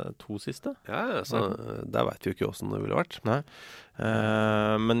to siste. Ja, så der vet vi jo ikke hvordan det ville vært. Nei.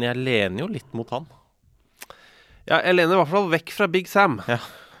 Men jeg lener jo litt mot han. Ja, jeg lener i hvert fall vekk fra Big Sam. Ja.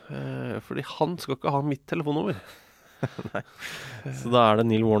 Fordi han skal ikke ha mitt telefonnummer. Nei. Så da er det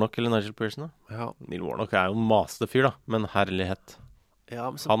Neil Warnock eller Nigel Pearson da? Ja. Neil Warnock er jo en maste fyr da, men herlighet. Ja,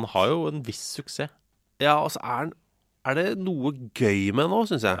 men han har jo en viss suksess. Ja, og så er det noe gøy med nå,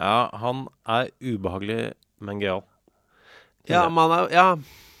 synes jeg. Ja, han er ubehagelig, men gøyal. Ja, men han er...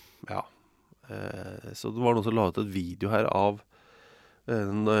 Ja. Så det var noen som la ut et video her av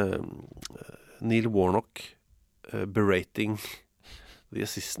Neil Warnock berating the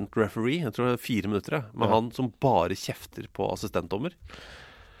assistant referee. Jeg tror det er 4 minutter, men han som bare kjefter på assistentdommer.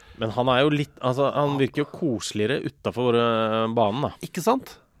 Men han er jo litt... Altså, han virker jo koseligere utenfor banen, da. Ikke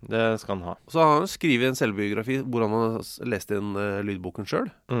sant? Det skal han ha. Så har han skrevet en selvbiografi hvor han har lest inn lydboken selv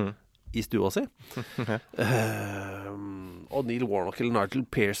i stua si. Og Neil Warnock eller Nigel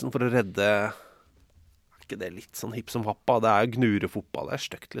Pearson for å redde... Er ikke det litt sånn hipp som happa? Det er gnurefotball, det er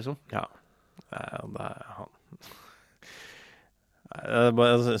støkt liksom. Ja, det er han.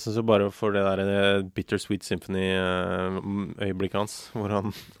 Jeg synes jo bare for det der Bittersweet Symphony-øyeblikket hans, hvor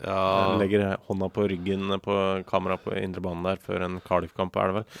han legger hånda på ryggen på kamera på indre banen der før en Cardiff-kamp, er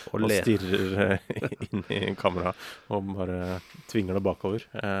det vel, og stirrer inn i kamera og bare tvinger det bakover.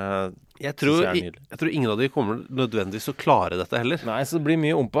 Jeg tror ingen av de kommer nødvendigvis å klare dette heller. Nei, så det blir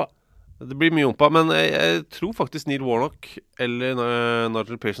mye ompa. Det blir mye ompa, men jeg tror faktisk Neil Warnock eller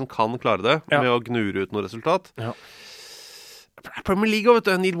Nigel Pearson kan klare det med å gnure ut noe resultat. Ja. Premier League, vet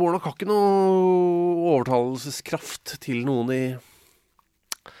du. Neil Warnock har ikke noe overtalelseskraft til noen i...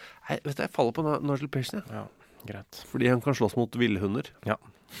 Nei, vet du, jeg faller på Nigel Pearson, ja. Greit. Fordi han kan slåss mot villhunder. Ja,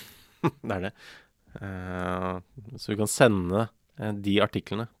 det er det. Så vi kan sende de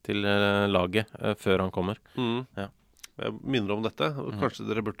artiklene til laget før han kommer. Ja. Jeg minner om dette. Kanskje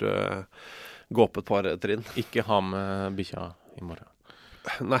dere burde gå opp et par trinn. Ikke ha med bikkja i morgen.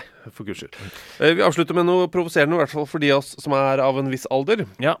 Nei, for guds skyld. Vi avslutter med noe provoserende, i hvert fall for de av oss som er av en viss alder.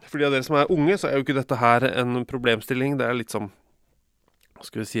 Ja. For de av dere som er unge, så er jo ikke dette her en problemstilling. Det er litt som, hva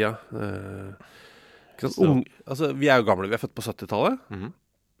skal vi si, altså, vi er jo gamle, vi er født på 70-tallet.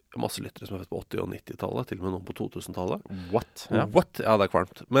 Masse lyttere som er født på 80- og 90-tallet, til og med noen på 2000-tallet. What? Ja. What? Ja, det er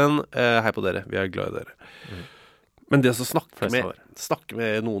kvalmt. Men hei på dere, vi er glad i dere. Men det å snakke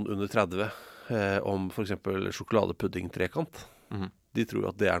med noen under 30 om for eksempel sjokoladepudding-trekant, de tror jo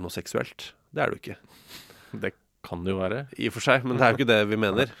at det er noe seksuelt. Det er det jo ikke. Det kan det jo være. I og for seg, men det er jo ikke det vi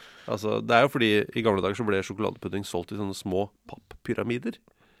mener. Altså, det er jo fordi i gamle dager så ble sjokoladepudding solgt i sånne små papppyramider.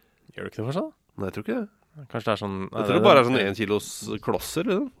 Gjør du ikke det for seg? Nei, jeg tror ikke det. Kanskje det er sånn... Jeg tror det bare er sånn 1 kilos klosser.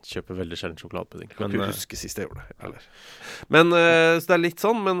 Liksom. Kjøper veldig sjelden sjokoladepudding. Jeg kan ikke huske sist jeg gjorde det. Eller. Men, så det er litt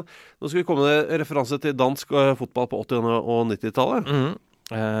sånn, men nå skal vi komme med referanse til dansk fotball på 80- og 90-tallet.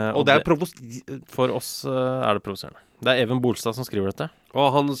 Og det er for oss er det provoserende. Det er Even Bolstad som skriver dette. Og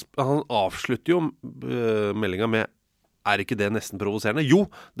han avslutter jo meldingen med er ikke det nesten provoserende? Jo,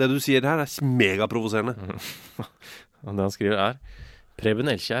 det du sier her er megaprovoserende. Og det han skriver er Preben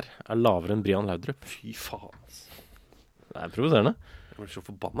Elkjær er lavere enn Brian Laudrup. Fy faen. Det er provoserende. Jeg blir så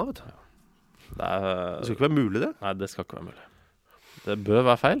forbanna, vet du. Det skal ikke være mulig, det. Nei, det skal ikke være mulig. Det bør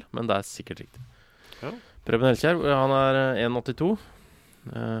være feil, men det er sikkert riktig. Ja. Preben Elkjær, han er 1,82.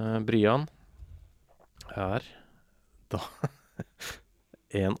 Brian er da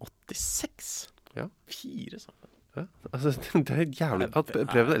 1,86. Ja. 4 sammen. Ja. Altså, det er jævlig at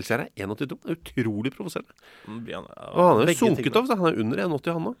Preben Elkjær er 1,82. Det er utrolig provoserende. Og han er jo sunket av, så han er under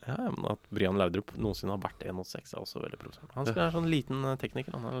 1,80 han nå. Ja, men at Brian Laudrup noensinne har vært 1,86 er også veldig provoserende. Han skal være sånn liten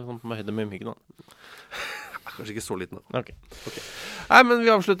tekniker. Han er sånn på høyde med myggen. Kanskje ikke så liten da. Okay. Nei, men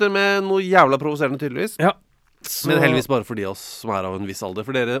vi avslutter med noe jævla provoserende tydeligvis. Ja. Men heldigvis bare for de av oss som er av en viss alder.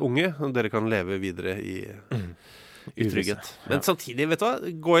 For dere unge, dere kan leve videre i trygghet. Men samtidig, vet du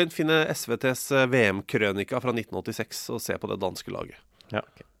hva? Gå inn, finne SVTs VM-krønika fra 1986 og se på det danske laget. Ja,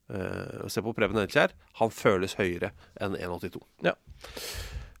 okay. Se på Preben Elkjær. Han føles høyere enn 1,82. Ja.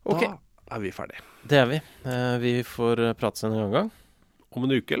 Ok. Da er vi ferdige. Det er vi. Vi får prate en gang. Om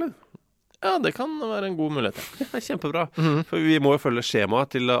en uke, eller? Ja, det kan være en god mulighet. Det er kjempebra. For vi må jo følge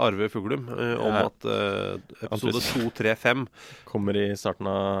skjemaet til Arve Fuglum om at episode 235 kommer i starten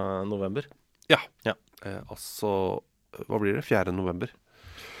av november. Ja. Altså, hva blir det? 4. november.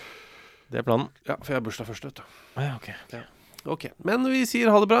 Det er planen. Ja, for jeg har bursdag først, vet du. Ja, ok. Ok, men vi sier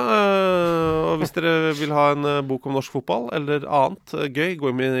ha det bra. Og hvis dere vil ha en bok om norsk fotball eller annet gøy, gå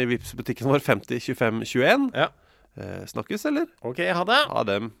inn i Vipps-butikken vår 50 25 21. Ja. Snakkes, eller? Ok, ha det. Ha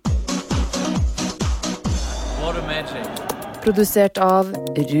dem. Produsert av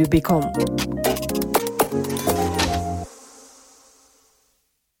Rubicon.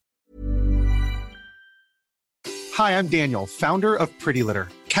 Hi, I'm Daniel, founder of Pretty Litter.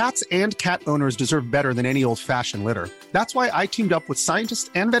 Cats and cat owners deserve better than any old-fashioned litter. That's why I teamed up with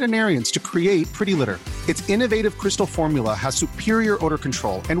scientists and veterinarians to create Pretty Litter. Its innovative crystal formula has superior odor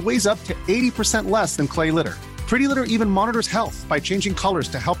control and weighs up to 80% less than clay litter. Pretty Litter even monitors health by changing colors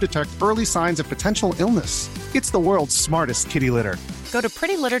to help detect early signs of potential illness. It's the world's smartest kitty litter. Go to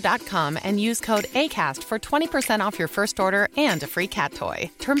prettylitter.com and use code ACAST for 20% off your first order and a free cat toy.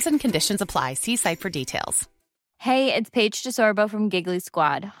 Terms and conditions apply. See site for details. Hey, it's Paige DeSorbo from Giggly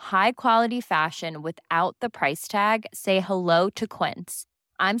Squad. High quality fashion without the price tag. Say hello to Quince.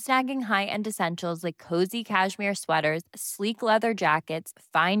 I'm snagging high-end essentials like cozy cashmere sweaters, sleek leather jackets,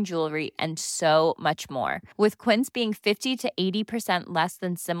 fine jewelry, and so much more. With Quince being 50 to 80% less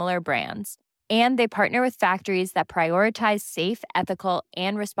than similar brands. And they partner with factories that prioritize safe, ethical,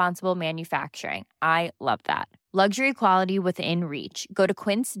 and responsible manufacturing. I love that. Luxury quality within reach. Go to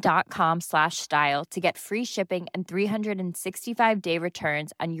quince.com/style to get free shipping and 365-day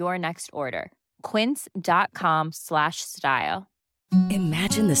returns on your next order. Quince.com/style.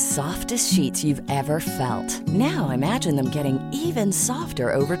 Imagine the softest sheets you've ever felt. Now imagine them getting even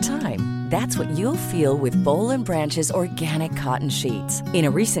softer over time. That's what you'll feel with Boll & Branch's organic cotton sheets. In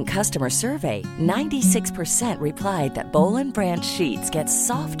a recent customer survey, 96% replied that Boll & Branch sheets get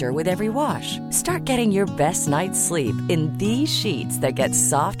softer with every wash. Start getting your best night's sleep in these sheets that get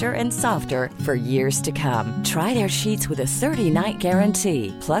softer and softer for years to come. Try their sheets with a 30-night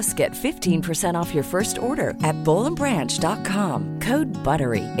guarantee. Plus, get 15% off your first order at bollandbranch.com. Code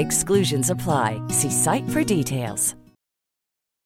BUTTERY. Exclusions apply. See site for details.